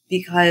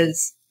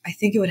 because I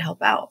think it would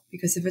help out.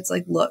 Because if it's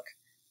like, look,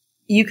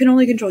 you can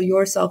only control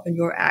yourself and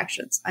your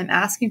actions. I'm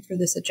asking for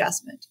this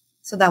adjustment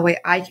so that way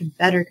I can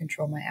better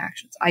control my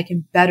actions. I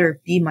can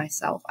better be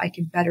myself. I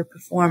can better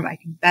perform. I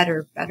can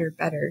better.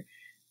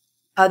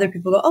 Other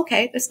people go,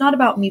 okay, it's not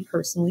about me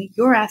personally.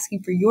 You're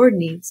asking for your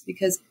needs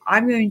because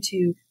I'm going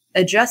to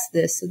adjust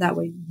this so that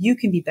way you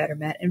can be better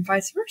met, and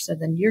vice versa.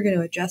 Then you're going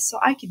to adjust so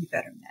I can be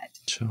better met.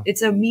 Sure.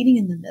 It's a meeting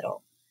in the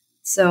middle.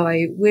 So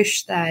I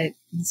wish that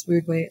in this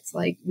weird way, it's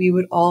like we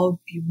would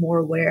all be more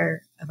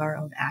aware of our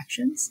own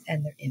actions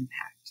and their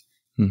impact.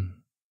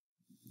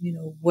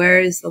 Where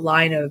is the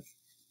line of,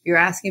 you're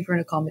asking for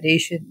an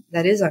accommodation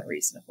that is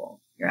unreasonable.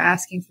 You're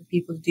asking for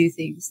people to do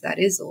things that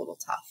is a little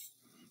tough.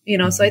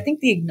 So I think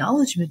the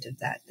acknowledgement of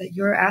that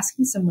you're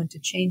asking someone to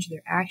change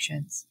their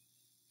actions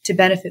to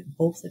benefit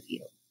both of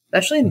you,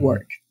 especially in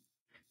work.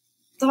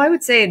 So I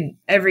would say in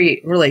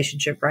every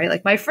relationship, right?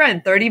 Like my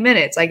friend, 30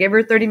 minutes. I gave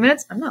her 30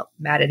 minutes. I'm not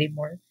mad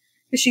anymore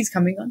because she's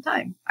coming on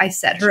time. I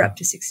set her up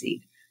to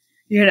succeed,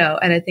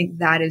 and I think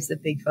that is the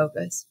big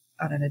focus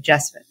on an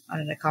adjustment,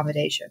 on an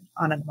accommodation,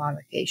 on a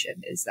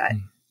modification, is that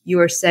you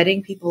are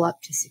setting people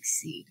up to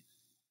succeed.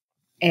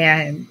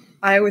 And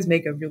I always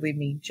make a really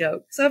mean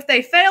joke. So if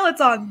they fail, it's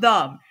on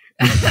them.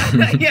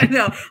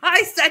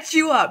 I set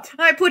you up.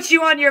 I put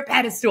you on your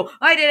pedestal.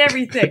 I did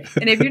everything.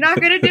 And if you're not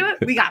going to do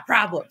it, we got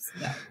problems.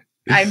 No,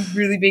 I'm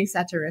really being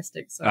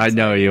satiristic. So I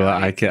know you are.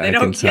 I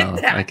can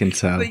tell. I can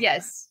tell. But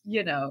yes,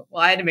 well,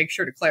 I had to make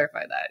sure to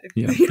clarify that.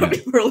 If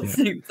people are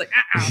listening, it's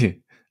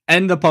like,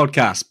 end the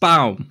podcast.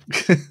 Boom.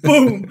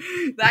 Boom.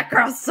 That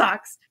girl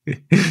sucks.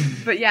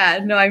 But yeah,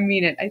 no, I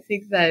mean it. I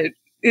think that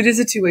it is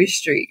a two-way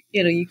street.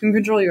 You can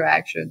control your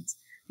actions.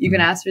 You can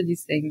ask for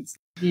these things.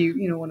 You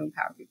want to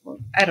empower people.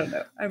 I don't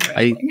know. I'm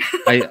rambling.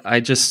 I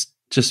just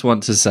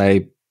want to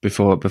say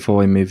before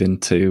we move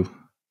into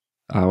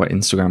our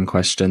Instagram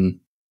question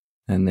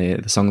and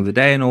the song of the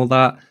day and all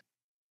that,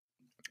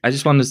 I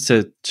just wanted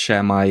to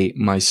share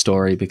my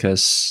story,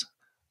 because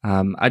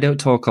I don't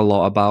talk a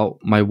lot about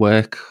my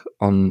work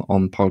on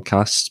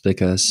podcasts,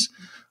 because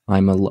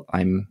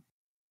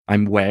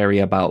I'm wary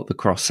about the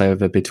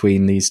crossover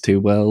between these two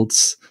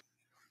worlds.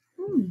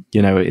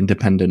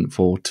 Independent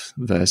thought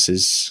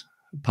versus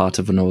part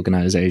of an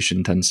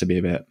organization tends to be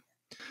a bit.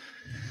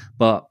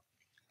 But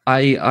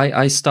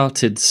I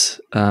started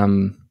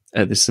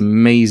at this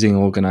amazing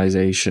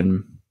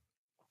organization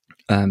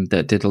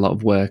that did a lot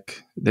of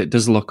work, that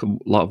does a lot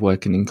of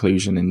work in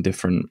inclusion in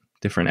different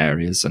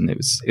areas, and it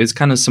was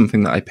kind of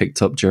something that I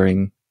picked up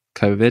during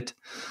COVID.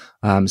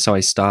 So I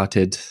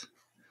started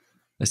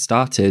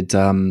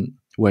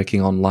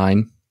working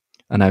online,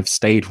 and I've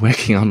stayed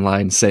working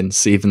online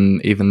since,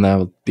 even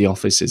though the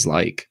office is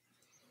like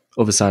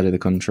other side of the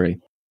country.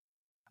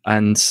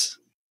 And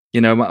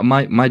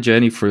my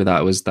journey through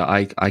that was that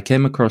I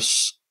came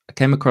across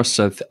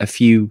a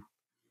few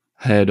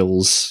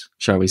hurdles,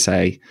 shall we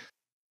say,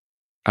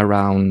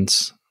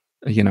 around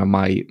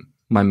my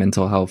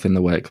mental health in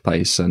the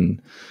workplace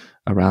and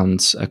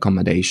around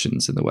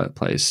accommodations in the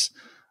workplace.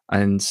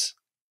 And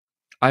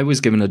I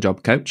was given a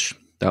job coach.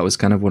 That was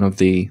kind of one of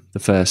the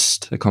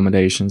first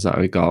accommodations that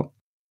I got.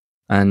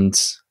 And,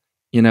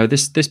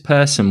 this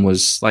person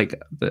was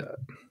like,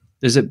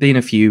 there's been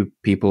a few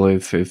people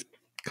who've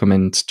come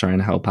in to try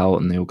and help out,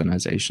 and the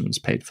organization's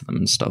paid for them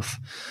and stuff.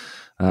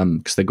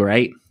 Because they're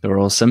great. They're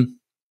awesome.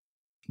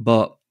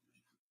 But,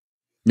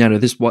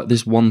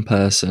 this one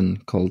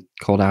person called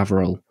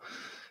Avril,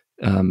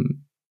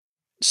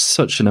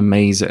 such an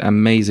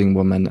amazing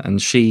woman.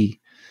 And she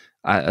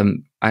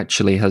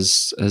actually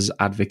has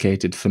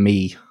advocated for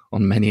me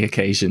on many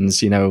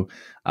occasions,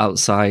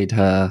 outside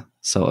her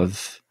sort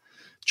of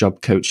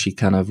job coachy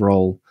kind of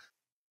role,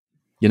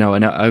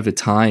 and over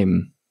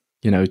time,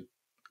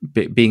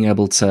 being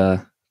able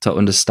to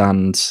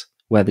understand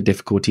where the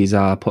difficulties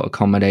are, put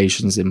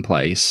accommodations in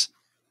place.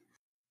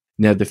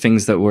 The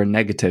things that were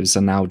negatives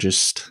are now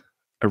just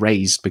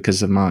erased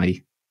because of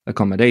my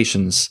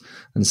accommodations.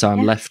 And so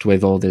I'm left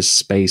with all this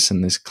space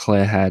and this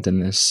clear head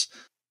and this,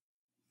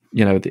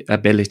 the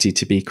ability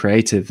to be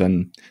creative.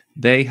 And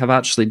they have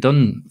actually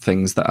done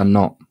things that are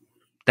not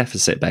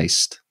deficit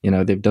based.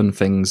 They've done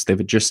things, they've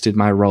adjusted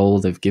my role,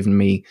 they've given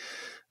me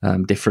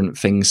different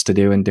things to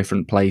do in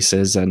different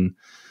places, and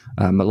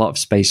a lot of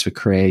space for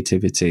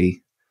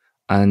creativity.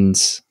 And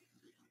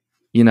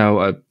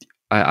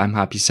I'm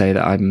happy to say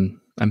that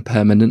I'm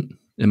permanent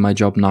in my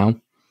job now.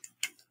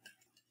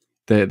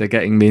 they're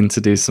getting me in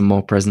to do some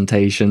more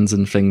presentations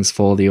and things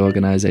for the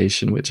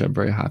organization, which I'm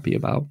very happy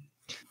about.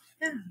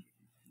 Yeah.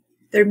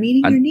 They're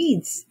meeting your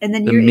needs, and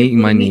then you're meeting able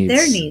to my meet needs,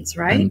 their needs,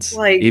 right? And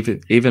like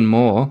even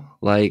more,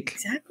 like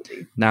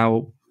exactly.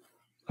 Now,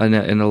 in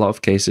a lot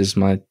of cases,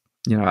 my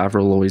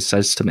Avril always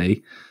says to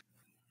me,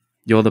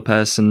 "You're the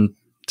person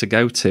to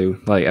go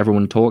to." Like,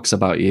 everyone talks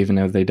about you, even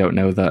though they don't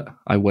know that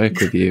I work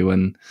with you.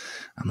 And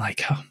I'm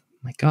like, oh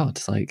my God,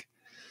 like,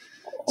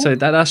 so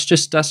that's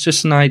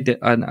just an idea.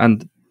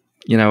 And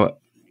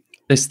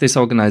this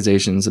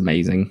organization is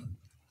amazing.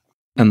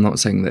 I'm not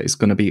saying that it's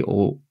going to be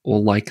all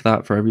like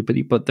that for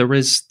everybody, but there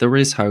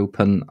is hope.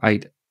 And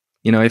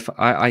if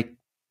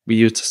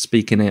we were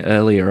speaking it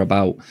earlier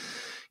about,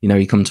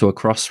 you come to a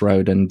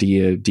crossroad, and do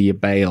you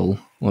bail,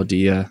 or do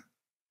you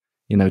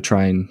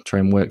try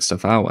and work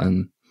stuff out?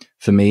 And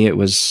for me, it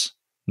was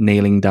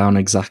nailing down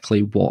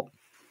exactly what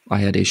I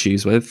had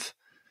issues with,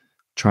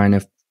 trying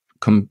to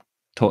come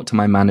talk to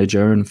my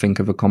manager and think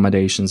of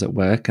accommodations at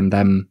work, and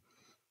them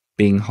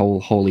being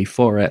wholly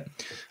for it,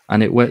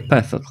 and it worked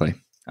perfectly.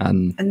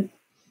 And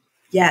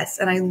yes,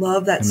 and I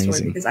love that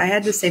story, because I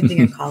had the same thing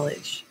in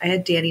college. I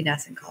had Danny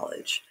Ness in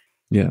college.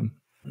 Yeah,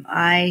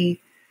 I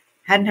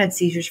hadn't had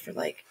seizures for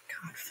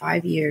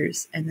 5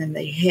 years, and then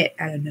they hit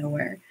out of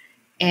nowhere.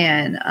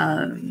 And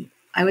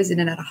I was in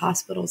and out of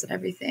hospitals and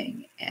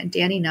everything. And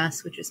Danny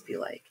Nuss would just be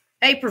like,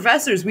 "Hey,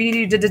 professors, we need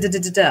you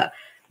da-da-da-da-da-da."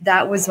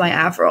 That was my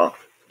Avril.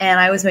 And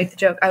I always make the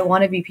joke, I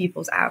want to be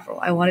people's Avril.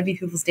 I want to be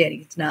people's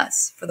Danny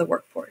Nuss for the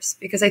workforce,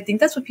 because I think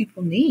that's what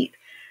people need.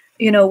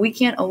 We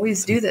can't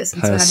always do this.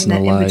 And so having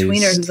that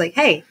in-betweener who's like,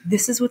 "Hey,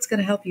 this is what's going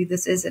to help you.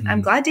 This isn't."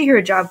 I'm glad to hear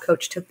a job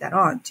coach took that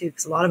on too,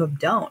 because a lot of them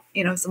don't.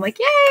 So I'm like,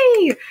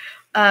 yay!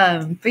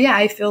 But yeah,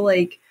 I feel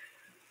like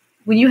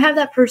when you have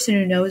that person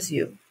who knows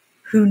you,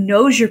 who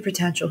knows your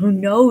potential, who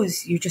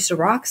knows you're just a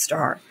rock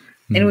star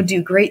and would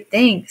do great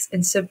things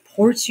and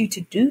supports you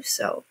to do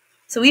so.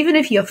 So even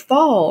if you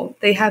fall,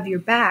 they have your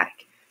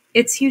back.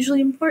 It's hugely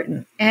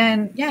important.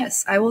 And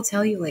yes, I will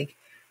tell you,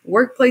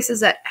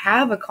 workplaces that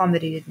have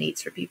accommodated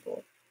needs for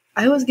people,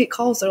 I always get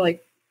calls. They're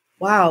like,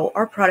 "Wow,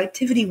 our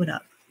productivity went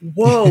up.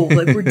 Whoa,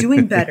 we're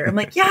doing better." I'm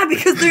like, yeah,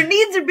 because their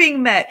needs are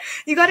being met.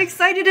 You got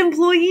excited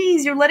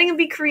employees. You're letting them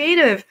be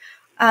creative.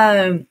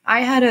 I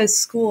had a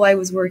school I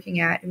was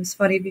working at. It was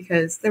funny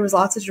because there was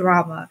lots of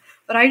drama,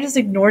 but I just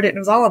ignored it. And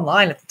it was all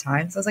online at the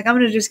time. So I was like, I'm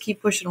going to just keep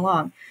pushing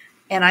along.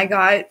 And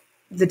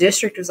the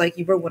district was like,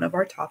 "You were one of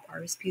our top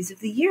RSPs of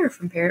the year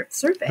from Parent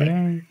Survey."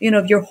 Hooray.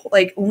 If you're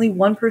only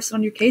one person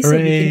on your case, you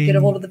can get a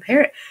hold of the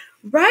parent.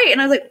 Right.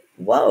 And I was like,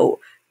 whoa.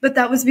 But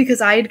that was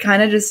because I had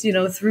kind of just,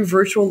 through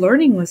virtual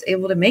learning, was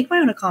able to make my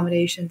own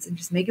accommodations and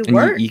just make it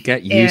work. You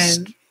get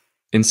used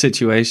in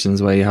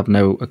situations where you have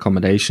no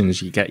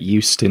accommodations. You get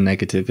used to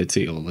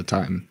negativity all the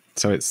time.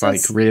 So it's a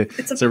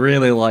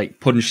really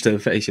punch to the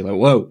face. You're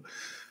like, whoa,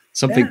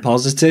 something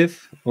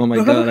positive. Oh my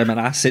God, I'm an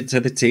asset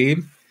to the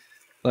team.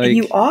 And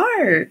you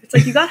are. It's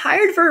like you got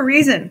hired for a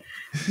reason,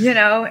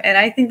 and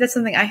I think that's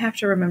something I have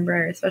to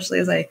remember, especially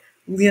as a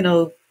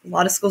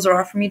lot of schools are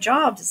offering me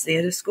jobs. It's the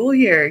end of school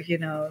year,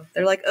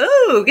 they're like,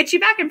 "Oh, get you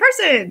back in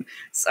person."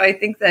 So I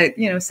think that,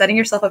 setting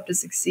yourself up to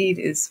succeed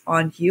is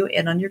on you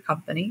and on your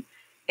company.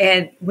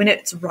 And when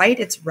it's right,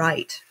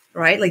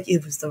 right? Like,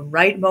 it was the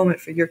right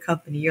moment for your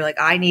company. You're like,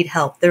 "I need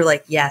help." They're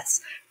like, "Yes."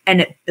 And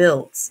it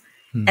builds.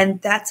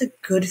 And that's a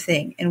good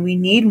thing. And we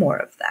need more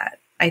of that.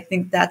 I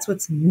think that's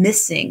what's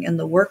missing in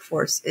the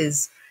workforce,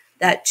 is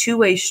that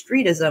two-way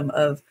streetism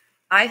of,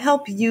 I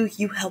help you,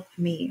 you help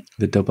me.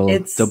 The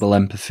double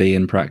empathy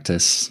in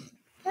practice.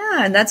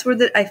 Yeah, and that's where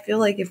I feel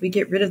like if we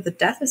get rid of the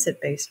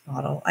deficit-based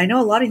model, I know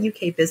a lot of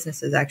UK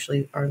businesses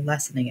actually are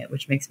lessening it,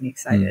 which makes me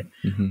excited.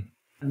 Mm-hmm.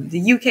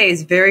 The UK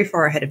is very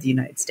far ahead of the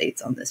United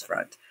States on this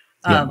front.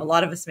 A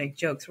lot of us make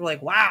jokes. We're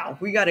like, "Wow,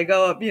 we got to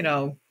go up,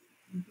 and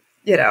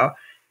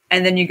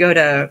then you go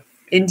to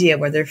India,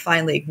 where they're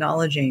finally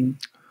acknowledging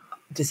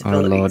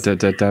disabilities. Oh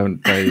Lord,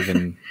 don't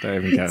even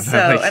go.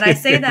 So, and I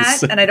say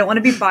that, and I don't want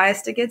to be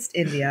biased against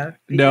India.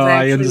 No,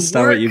 I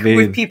understand what you mean.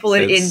 With people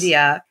in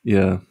India,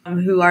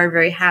 who are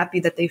very happy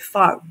that they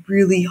fought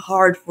really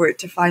hard for it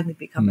to finally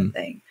become a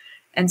thing.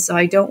 And so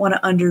I don't want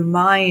to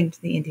undermine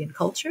the Indian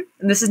culture.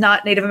 And this is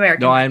not Native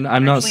American. No, I'm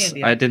not.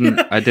 Indian.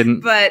 I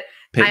didn't. But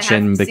pitch I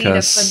in have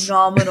because seen a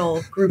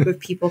phenomenal group of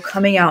people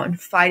coming out and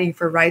fighting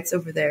for rights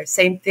over there.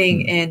 Same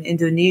thing in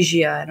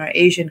Indonesia and our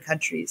Asian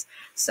countries.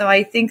 So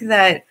I think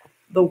that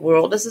the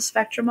world is a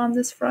spectrum on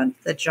this front,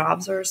 that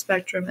jobs are a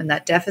spectrum, and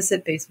that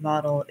deficit-based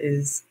model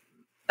is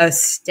a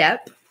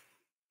step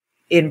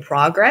in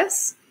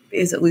progress,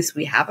 because at least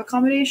we have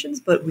accommodations,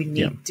 but we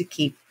need to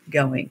keep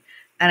going.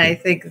 And I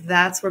think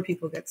that's where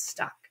people get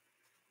stuck.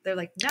 They're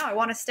like, "No, I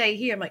want to stay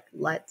here." I'm like,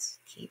 let's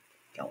keep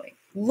going.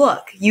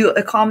 Look, you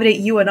accommodate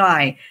you and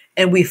I,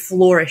 and we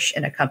flourish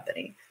in a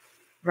company,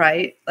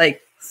 right?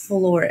 Like,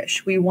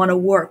 flourish. We want to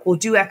work. We'll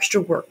do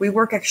extra work. We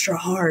work extra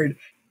hard.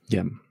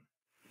 Yeah.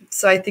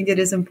 So I think it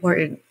is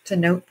important to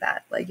note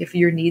that, like, if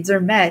your needs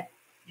are met,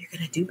 you're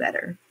going to do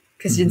better.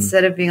 Because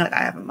instead of being like,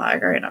 "I have a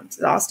migraine, I'm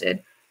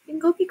exhausted," you can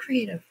go be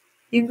creative.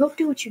 You can go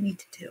do what you need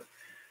to do.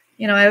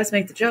 I always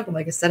make the joke. I'm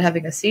like, instead of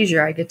having a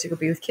seizure, I get to go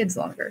be with kids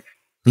longer.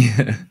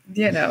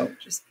 Yeah.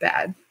 Just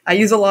bad. I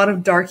use a lot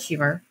of dark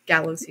humor,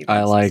 gallows humor.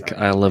 I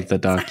love the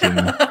dark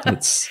humor.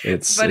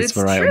 It's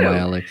right up my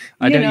alley.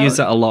 I don't use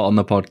it a lot on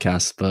the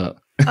podcast, but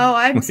oh,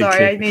 I'm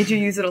sorry, I made you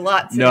use it a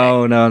lot today.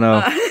 No,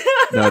 no,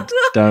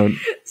 don't.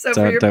 So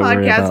for your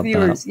podcast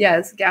viewers,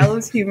 yes,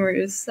 gallows humor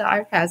is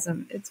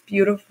sarcasm. It's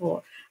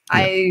beautiful.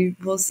 Yeah. I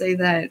will say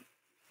that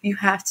you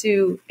have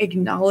to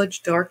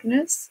acknowledge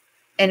darkness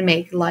and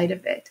make light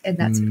of it. And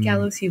that's what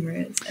gallows humor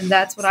is. And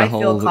that's what I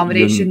feel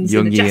accommodations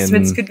and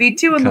adjustments could be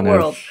too in the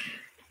world.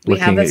 We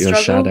have that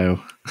struggle.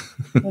 Shadow.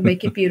 We'll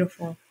make it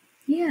beautiful.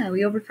 Yeah,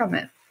 we overcome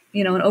it.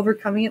 And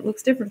overcoming it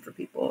looks different for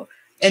people.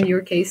 In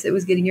your case, it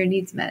was getting your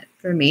needs met.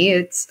 For me,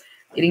 it's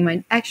getting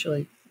mine.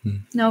 Actually,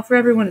 no, for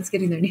everyone, it's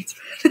getting their needs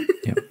met.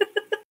 Yeah.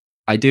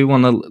 I do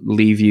want to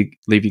leave you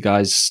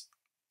guys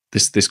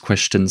this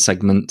question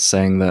segment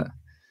saying that,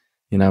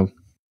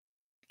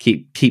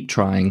 keep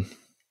trying.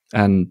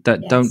 And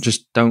that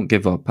don't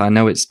give up. I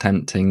know it's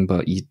tempting,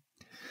 but you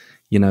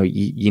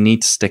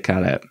need to stick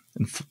at it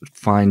and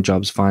find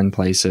jobs, find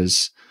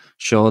places.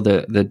 Sure,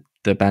 the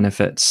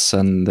benefits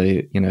and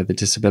the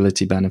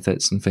disability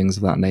benefits and things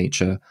of that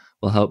nature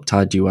will help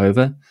tide you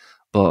over,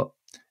 but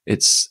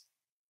it's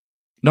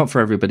not for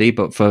everybody.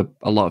 But for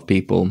a lot of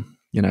people,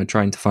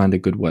 trying to find a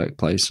good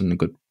workplace and a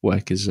good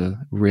work is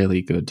a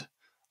really good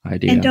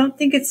idea. And don't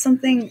think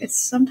sometimes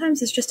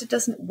it's just it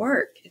doesn't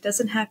work. It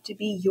doesn't have to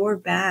be your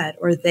bad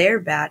or their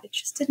bad. It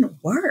just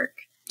didn't work.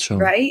 Sure.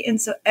 Right? And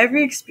so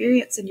every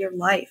experience in your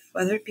life,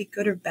 whether it be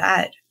good or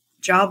bad,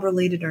 job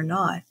related or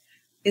not,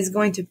 is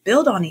going to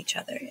build on each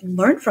other and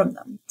learn from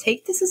them.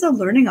 Take this as a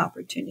learning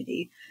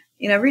opportunity.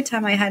 Every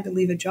time I had to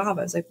leave a job,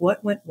 I was like,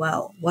 what went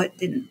well? What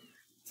didn't?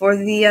 For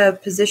the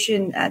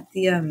position at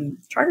the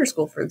charter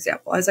school, for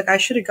example, I was like, I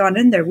should have gone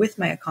in there with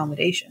my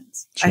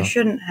accommodations. Sure. I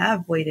shouldn't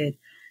have waited.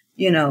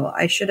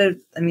 I should have,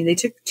 they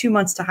took 2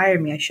 months to hire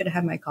me. I should have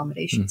had my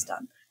accommodations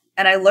done.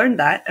 And I learned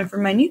that. And for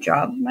my new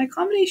job, my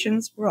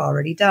accommodations were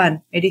already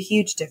done. Made a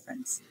huge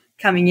difference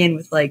coming in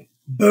with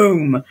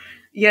boom,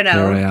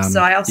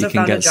 So I also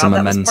found a job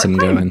that was part-time.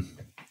 Going.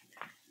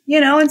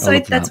 And so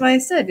that's why I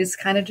said, it's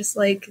kind of just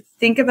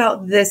think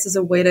about this as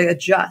a way to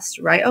adjust,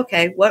 right?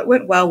 Okay, what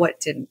went well,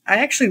 what didn't? I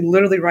actually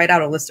literally write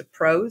out a list of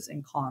pros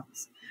and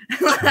cons,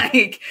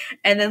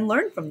 and then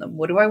learn from them.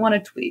 What do I want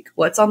to tweak?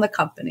 What's on the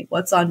company?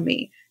 What's on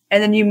me?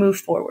 And then you move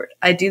forward.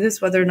 I do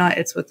this whether or not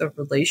it's with a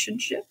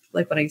relationship.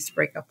 Like when I used to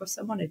break up with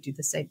someone, I do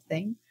the same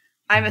thing.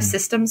 I'm a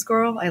systems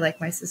girl. I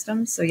like my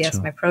systems. So yes,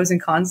 my pros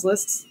and cons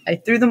lists, I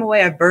threw them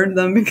away. I burned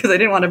them because I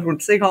didn't want everyone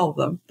to see all of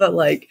them. But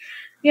life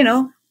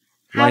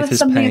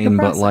is pain,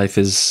 but life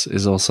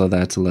is also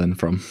there to learn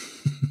from.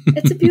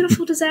 It's a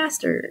beautiful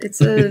disaster. It's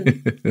a,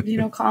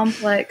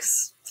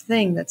 complex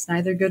thing that's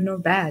neither good nor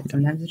bad.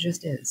 Sometimes it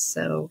just is.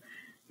 So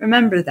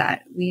remember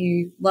that.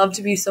 We love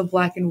to be so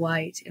black and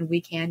white, and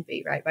we can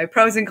be, right? By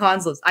pros and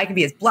cons list, I can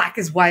be as black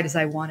as white as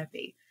I want to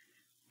be.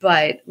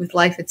 But with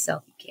life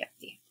itself, you can't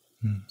be.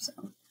 So,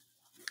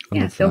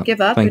 don't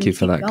give up. Thank you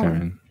for that,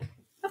 Carrin.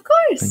 Of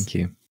course. Thank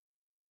you.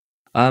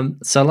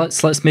 So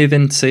let's move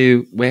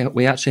into,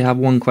 we actually have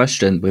one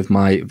question with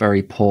my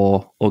very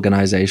poor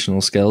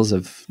organizational skills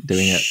of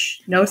doing it.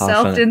 No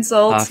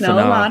self-insults, no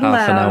not allowed.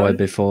 Half an hour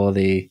before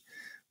the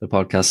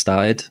podcast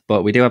started.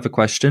 But we do have a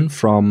question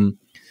from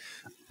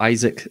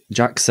Isaac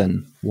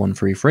Jackson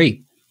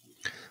 133.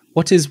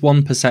 What is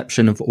one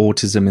perception of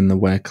autism in the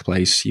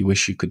workplace you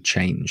wish you could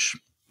change?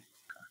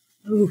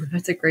 Ooh,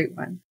 that's a great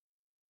one.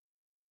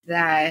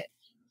 That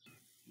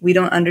we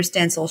don't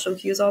understand social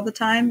cues all the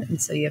time,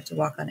 and so you have to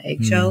walk on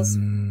eggshells.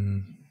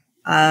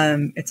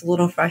 It's a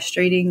little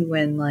frustrating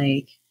when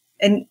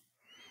and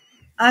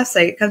I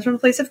say it comes from a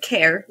place of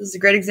care. This is a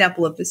great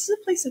example of this is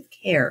a place of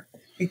care.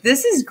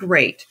 This is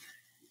great,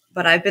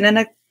 but I've been in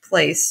a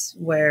place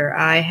where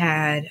I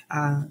had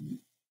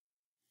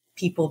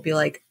people be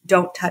like,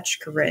 "Don't touch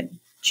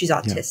Carrin. She's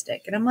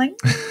autistic," and I'm like,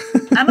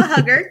 "I'm a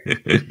hugger.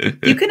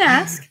 You can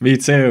ask." Me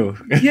too.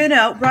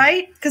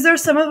 Right? Because there are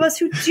some of us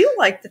who do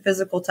like the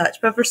physical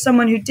touch, but for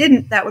someone who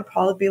didn't, that would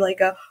probably be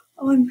like "Oh,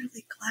 I'm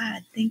really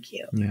glad, thank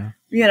you."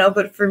 Yeah.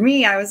 But for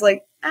me, I was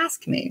like,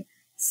 "Ask me."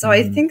 So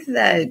I think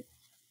that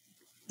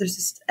there's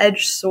this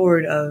edged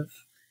sword of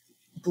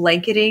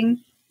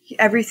blanketing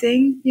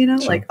everything. Sure.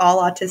 Like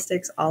all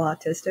autistics.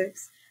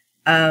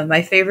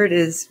 My favorite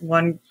is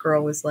one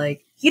girl was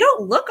like, "You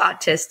don't look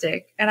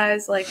autistic." And I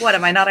was like, "What,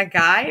 am I not a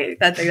guy?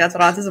 That's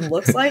what autism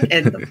looks like?"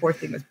 And the poor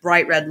thing was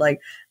bright red,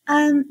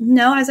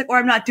 no. I was like, "Or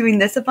I'm not doing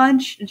this a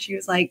bunch." And she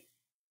was like,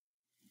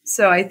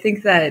 so I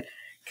think that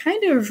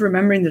kind of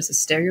remembering there's a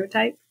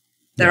stereotype.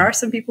 There are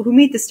some people who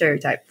meet the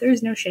stereotype.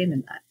 There's no shame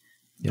in that.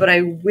 Yeah. But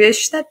I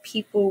wish that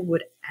people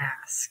would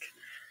ask.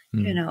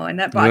 And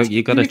that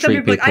you got to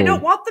treat people. I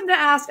don't want them to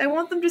ask. I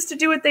want them just to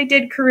do what they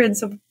did, Carrin.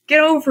 So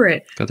get over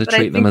it. Got to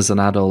treat them as an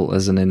adult,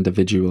 as an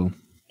individual.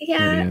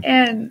 Yeah,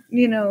 and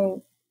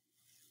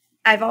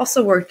I've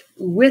also worked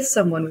with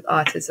someone with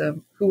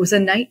autism who was a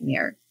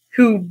nightmare.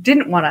 who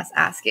didn't want us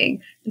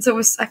asking. And so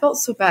I felt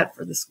so bad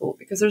for the school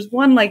because there's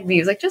one like me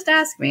who's like, just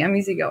ask me, I'm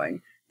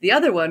easygoing. The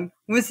other one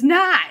was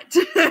not.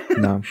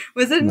 No.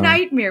 Was a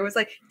nightmare. Was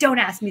like, don't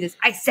ask me this.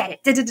 I said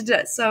it. Da, da, da,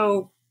 da.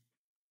 So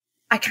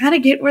I kind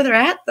of get where they're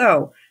at,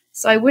 though.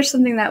 So I wish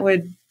something that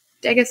would,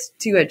 I guess,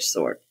 two-edged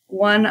sword.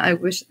 One, I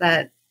wish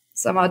that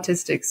some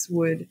autistics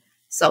would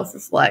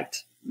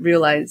self-reflect,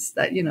 realize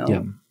that,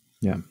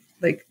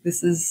 like,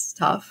 this is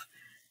tough.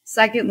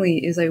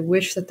 Secondly, is I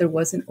wish that there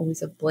wasn't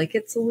always a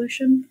blanket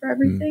solution for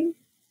everything.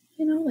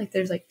 Like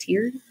there's like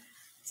tiered.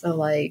 So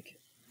like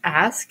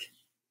ask.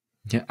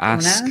 Yeah,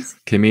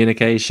 ask.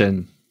 Communicate.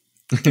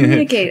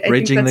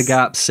 Bridging the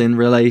gaps in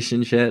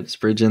relationships,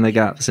 bridging the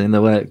gaps in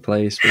the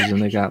workplace, bridging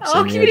the gaps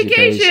in the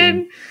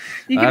education.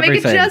 You can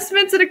make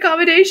adjustments and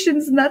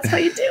accommodations, and that's how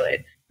you do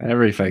it.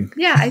 Everything.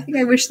 Yeah, I think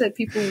I wish that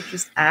people would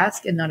just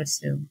ask and not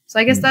assume. So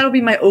I guess that'll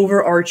be my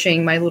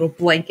overarching, my little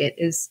blanket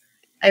is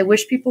I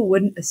wish people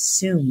wouldn't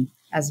assume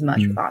as much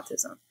with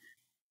autism.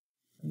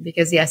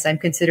 Because yes, I'm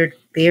considered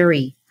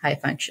very high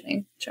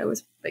functioning, which I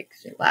always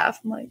makes me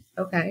laugh. I'm like,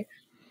 okay.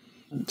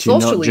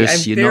 Socially,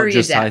 you're not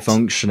just high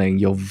functioning,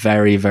 you're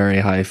very, very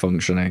high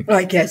functioning. Well,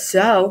 I guess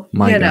so.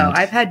 God.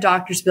 I've had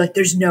doctors be like,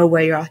 there's no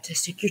way you're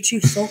autistic. You're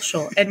too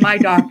social. And my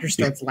doctor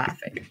starts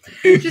laughing.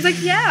 She's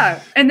like, yeah.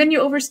 And then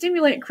you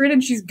overstimulate Corinne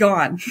and she's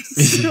gone.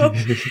 So,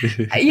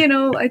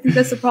 I think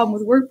that's the problem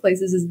with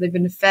workplaces is they've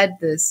been fed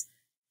this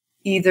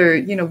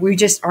either, we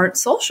just aren't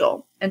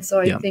social. And so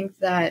I think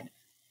that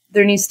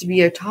there needs to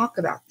be a talk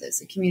about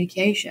this, a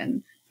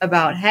communication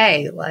about,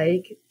 hey,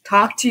 like,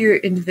 talk to your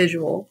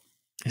individual.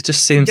 It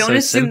just seems don't so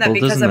assume simple,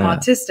 that because I'm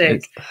autistic.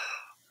 It's...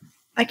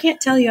 I can't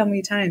tell you how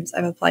many times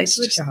I've applied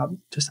to a job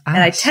just and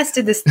I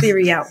tested this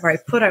theory out where I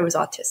put I was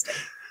autistic.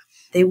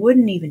 They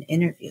wouldn't even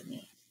interview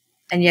me.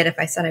 And yet if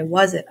I said I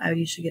wasn't, I would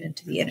usually get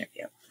into the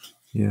interview.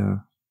 Yeah.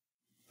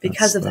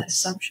 Because of that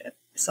assumption.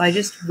 So I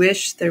just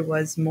wish there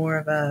was more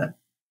of a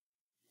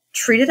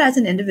treat it as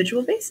an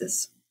individual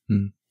basis.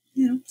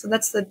 So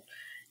that's the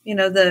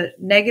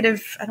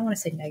negative, I don't want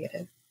to say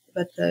negative,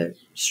 but the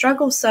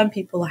struggles some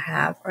people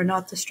have are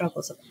not the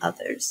struggles of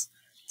others.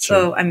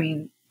 Sure.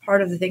 So,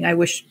 part of the thing I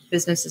wish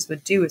businesses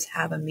would do is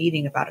have a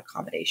meeting about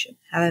accommodation,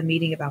 have a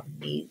meeting about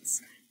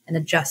needs and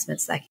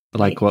adjustments that can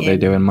like what they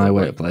do in my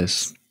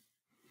workplace.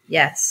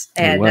 Yes.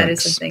 And that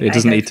is something it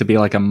doesn't need to be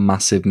like a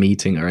massive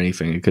meeting or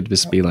anything. It could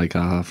just be like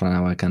a half an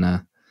hour kind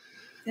of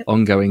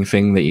ongoing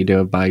thing that you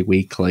do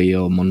bi-weekly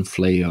or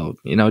monthly or,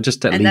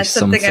 just at least something. And that's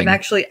something I've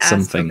actually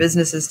asked for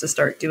businesses to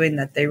start doing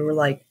that they were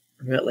like,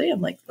 really?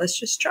 I'm like, let's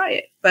just try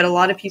it. But a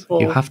lot of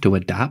people... You have to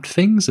adapt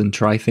things and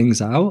try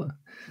things out?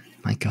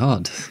 My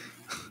God.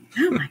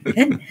 Oh my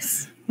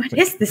goodness. What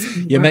is this?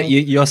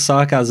 Your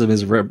sarcasm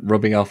is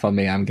rubbing off on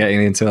me. I'm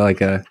getting into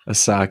like a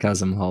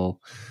sarcasm hole.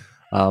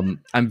 I'm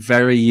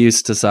very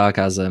used to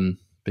sarcasm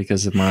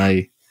because of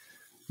my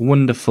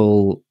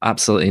wonderful,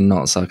 absolutely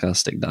not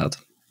sarcastic dad.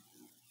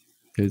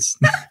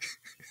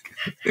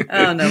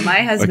 Oh no,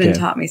 my husband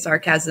taught me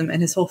sarcasm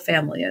and his whole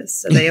family is.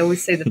 So they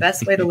always say the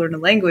best way to learn a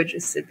language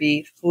is to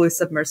be fully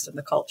submersed in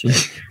the culture.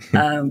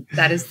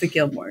 That is the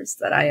Gilmores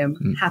that I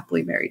am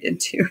happily married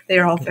into. They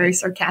are all very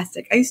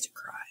sarcastic. I used to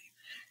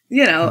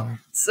cry,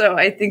 So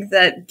I think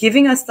that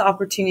giving us the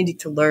opportunity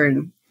to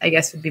learn, I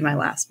guess, would be my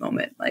last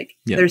moment. Like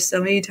there's so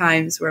many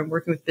times where I'm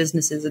working with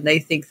businesses and they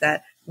think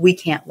that we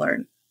can't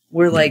learn.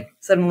 We're like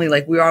suddenly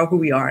like we are who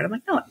we are. And I'm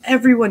like, no,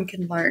 everyone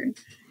can learn.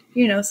 So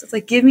it's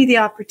like, give me the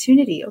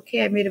opportunity.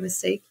 Okay, I made a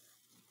mistake.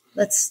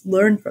 Let's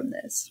learn from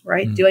this,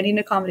 right? Do I need an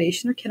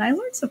accommodation or can I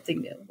learn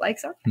something new? Like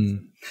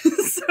sarcasm.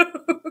 So,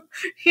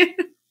 yeah.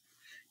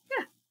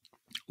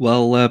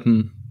 Well,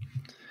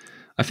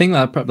 I think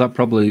that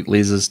probably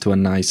leads us to a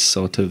nice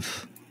sort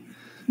of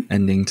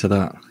ending to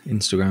that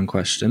Instagram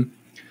question.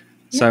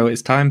 Yeah. So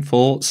it's time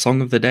for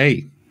Song of the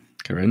Day,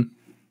 Carrin.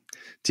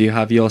 Do you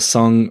have your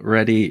song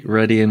ready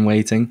and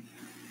waiting?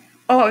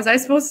 Oh, was I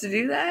supposed to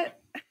do that?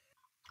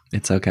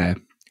 It's okay.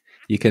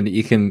 We can.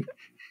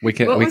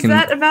 What was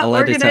that about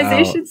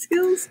organization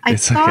skills? I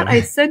thought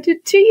I sent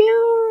it to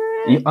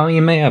you.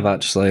 You may have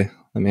actually.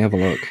 Let me have a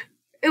look.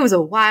 It was a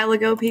while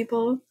ago,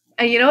 people.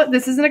 And you know what?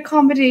 This is an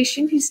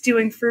accommodation he's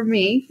doing for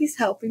me. He's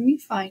helping me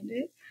find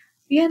it.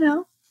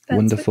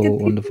 That's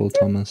wonderful,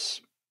 Thomas.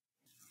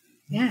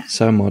 Yeah.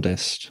 So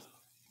modest.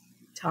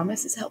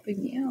 Thomas is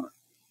helping me out.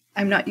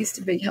 I'm not used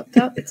to being helped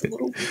out. It's a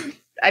little weird.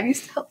 I'm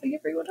used to helping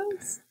everyone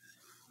else.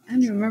 I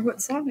don't even remember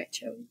what song I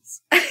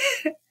chose.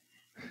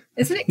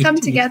 Isn't it Come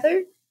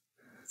Together?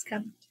 It's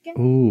Come Together.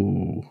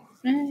 Ooh,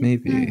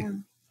 maybe.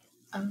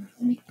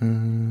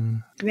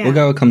 We'll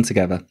go Come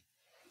Together.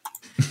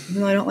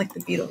 Even though I don't like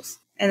the Beatles.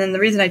 And then the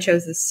reason I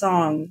chose this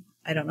song,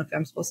 I don't know if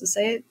I'm supposed to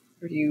say it,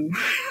 or do you?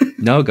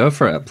 No, go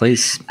for it,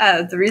 please.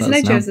 The reason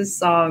I chose this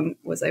song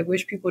was I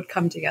wish people would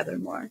come together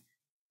more.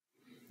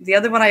 The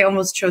other one I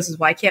almost chose is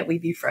Why Can't We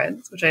Be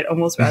Friends, which I'd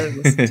almost rather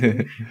listen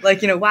to.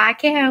 Like, why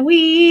can't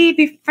we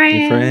be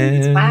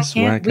friends? Why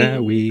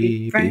can't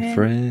we be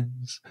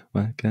friends?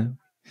 Why can't?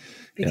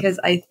 Because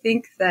I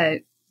think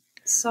that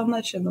so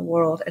much in the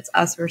world. It's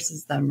us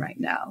versus them right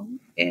now.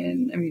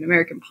 In, I mean,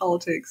 American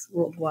politics,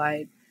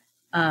 worldwide.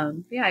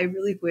 Yeah, I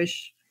really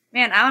wish.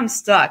 Man, I'm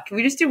stuck. Can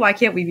we just do Why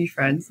Can't We Be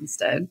Friends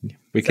instead?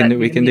 We can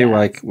do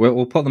like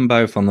we'll put them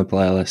both on the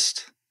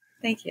playlist.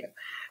 Thank you.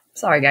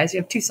 Sorry, guys. You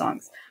have 2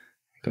 songs.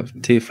 Got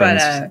 2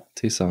 friends,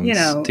 2 songs, you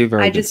know, 2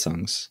 very good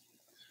songs.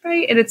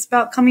 Right, and it's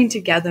about coming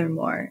together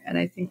more, and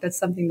I think that's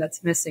something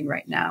that's missing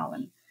right now.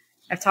 And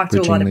I've talked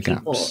to a lot of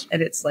people,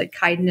 and it's like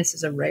kindness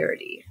is a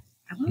rarity.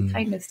 I want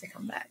kindness to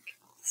come back.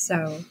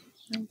 So,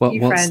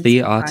 what's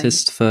the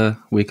artist for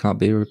We Can't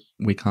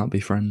Be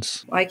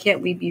Friends? Why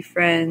Can't We Be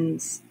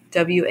Friends?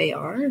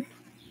 WAR.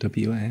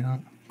 WAR.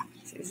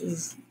 This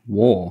is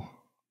War.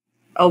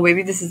 Oh,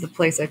 maybe this is the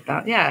place I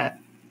found. Yeah,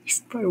 it's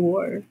by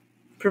War.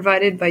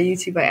 Provided by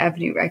YouTube by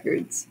Avenue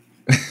Records.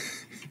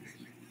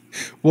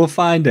 We'll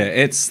find it.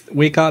 It's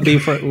We Can't Be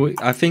Friends.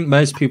 I think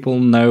most people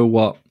know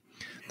what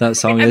that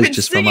song is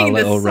just from our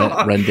little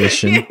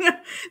rendition. You know,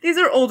 these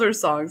are older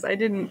songs. I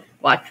didn't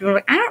watch. People are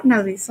like, I don't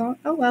know these songs.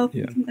 Oh, well,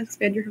 you can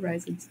expand your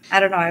horizons. I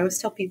don't know. I always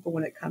tell people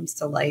when it comes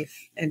to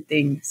life and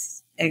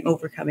things and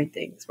overcoming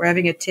things, we're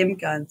having a Tim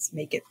Gunn's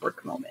Make It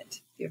Work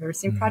moment. If you've ever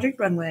seen Project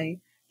Runway,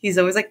 he's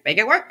always like, make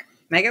it work,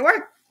 make it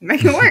work,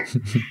 make it work.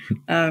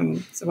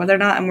 So whether or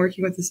not I'm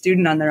working with a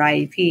student on their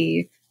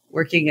IEP,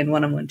 working in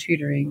one-on-one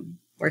tutoring,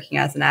 working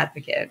as an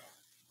advocate,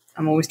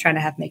 I'm always trying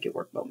to have make it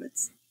work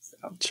moments. So.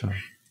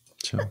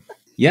 Sure.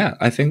 Yeah,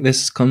 I think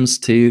this comes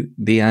to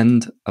the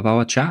end of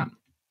our chat,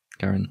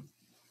 Carrin.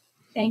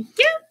 Thank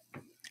you.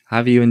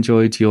 Have you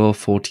enjoyed your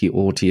 40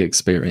 Auti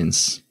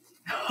experience?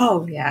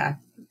 Oh, yeah,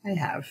 I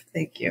have.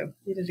 Thank you.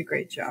 You did a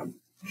great job.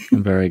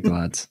 I'm very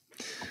glad.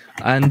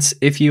 And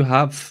if you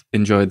have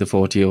enjoyed the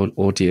 40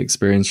 Auti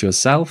experience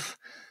yourself,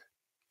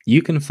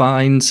 you can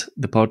find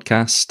the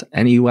podcast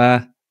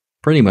anywhere,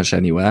 pretty much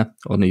anywhere,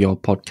 on your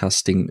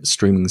podcasting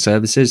streaming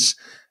services,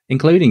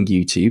 including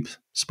YouTube,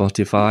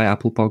 Spotify,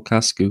 Apple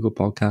Podcasts, Google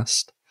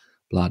Podcast,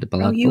 blah, blah,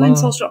 blah. You and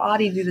Social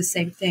Audio do the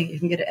same thing. You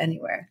can get it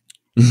anywhere.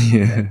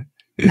 Yeah.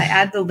 I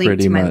add the link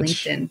to my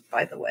LinkedIn,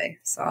 by the way.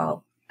 So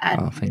I'll add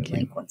the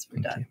link once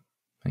we're done.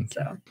 Thank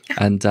you.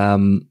 And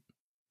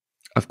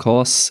of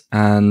course,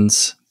 and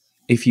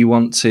if you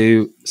want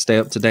to stay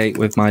up to date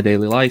with my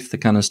daily life, the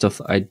kind of stuff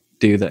that I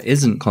do that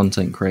isn't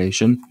content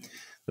creation,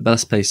 the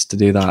best place to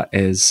do that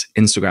is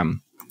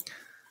Instagram.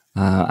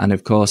 And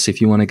of course, if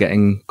you want to get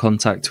in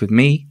contact with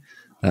me,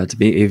 to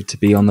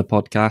be on the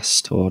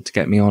podcast or to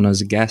get me on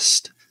as a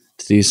guest,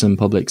 to do some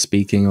public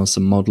speaking or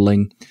some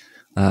modeling,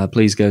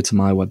 please go to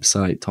my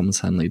website,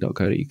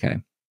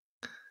 thomashenley.co.uk.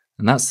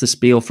 And that's the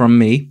spiel from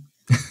me.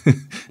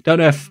 Don't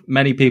know if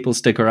many people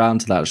stick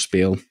around to that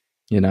spiel,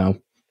 you know,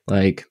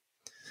 like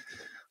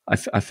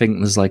I think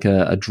there's like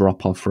a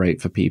drop-off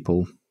rate for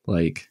people,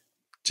 like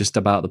just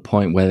about the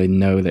point where they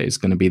know that it's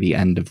going to be the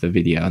end of the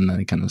video and then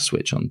they kind of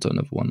switch on to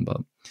another one.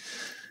 But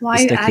well,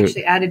 I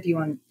actually added you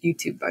on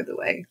YouTube, by the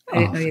way. I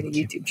didn't know you had a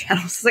YouTube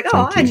channel. So I was like,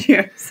 I'll add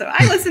you. So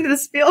I listened to the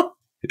spiel.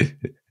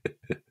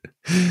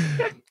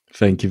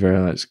 Thank you very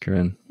much,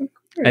 Carrin.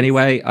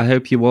 Anyway, I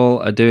hope you all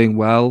are doing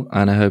well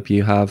and I hope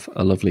you have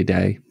a lovely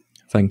day.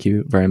 Thank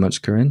you very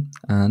much, Carrin,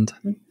 and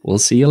we'll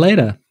see you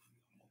later.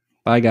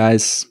 Bye,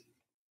 guys.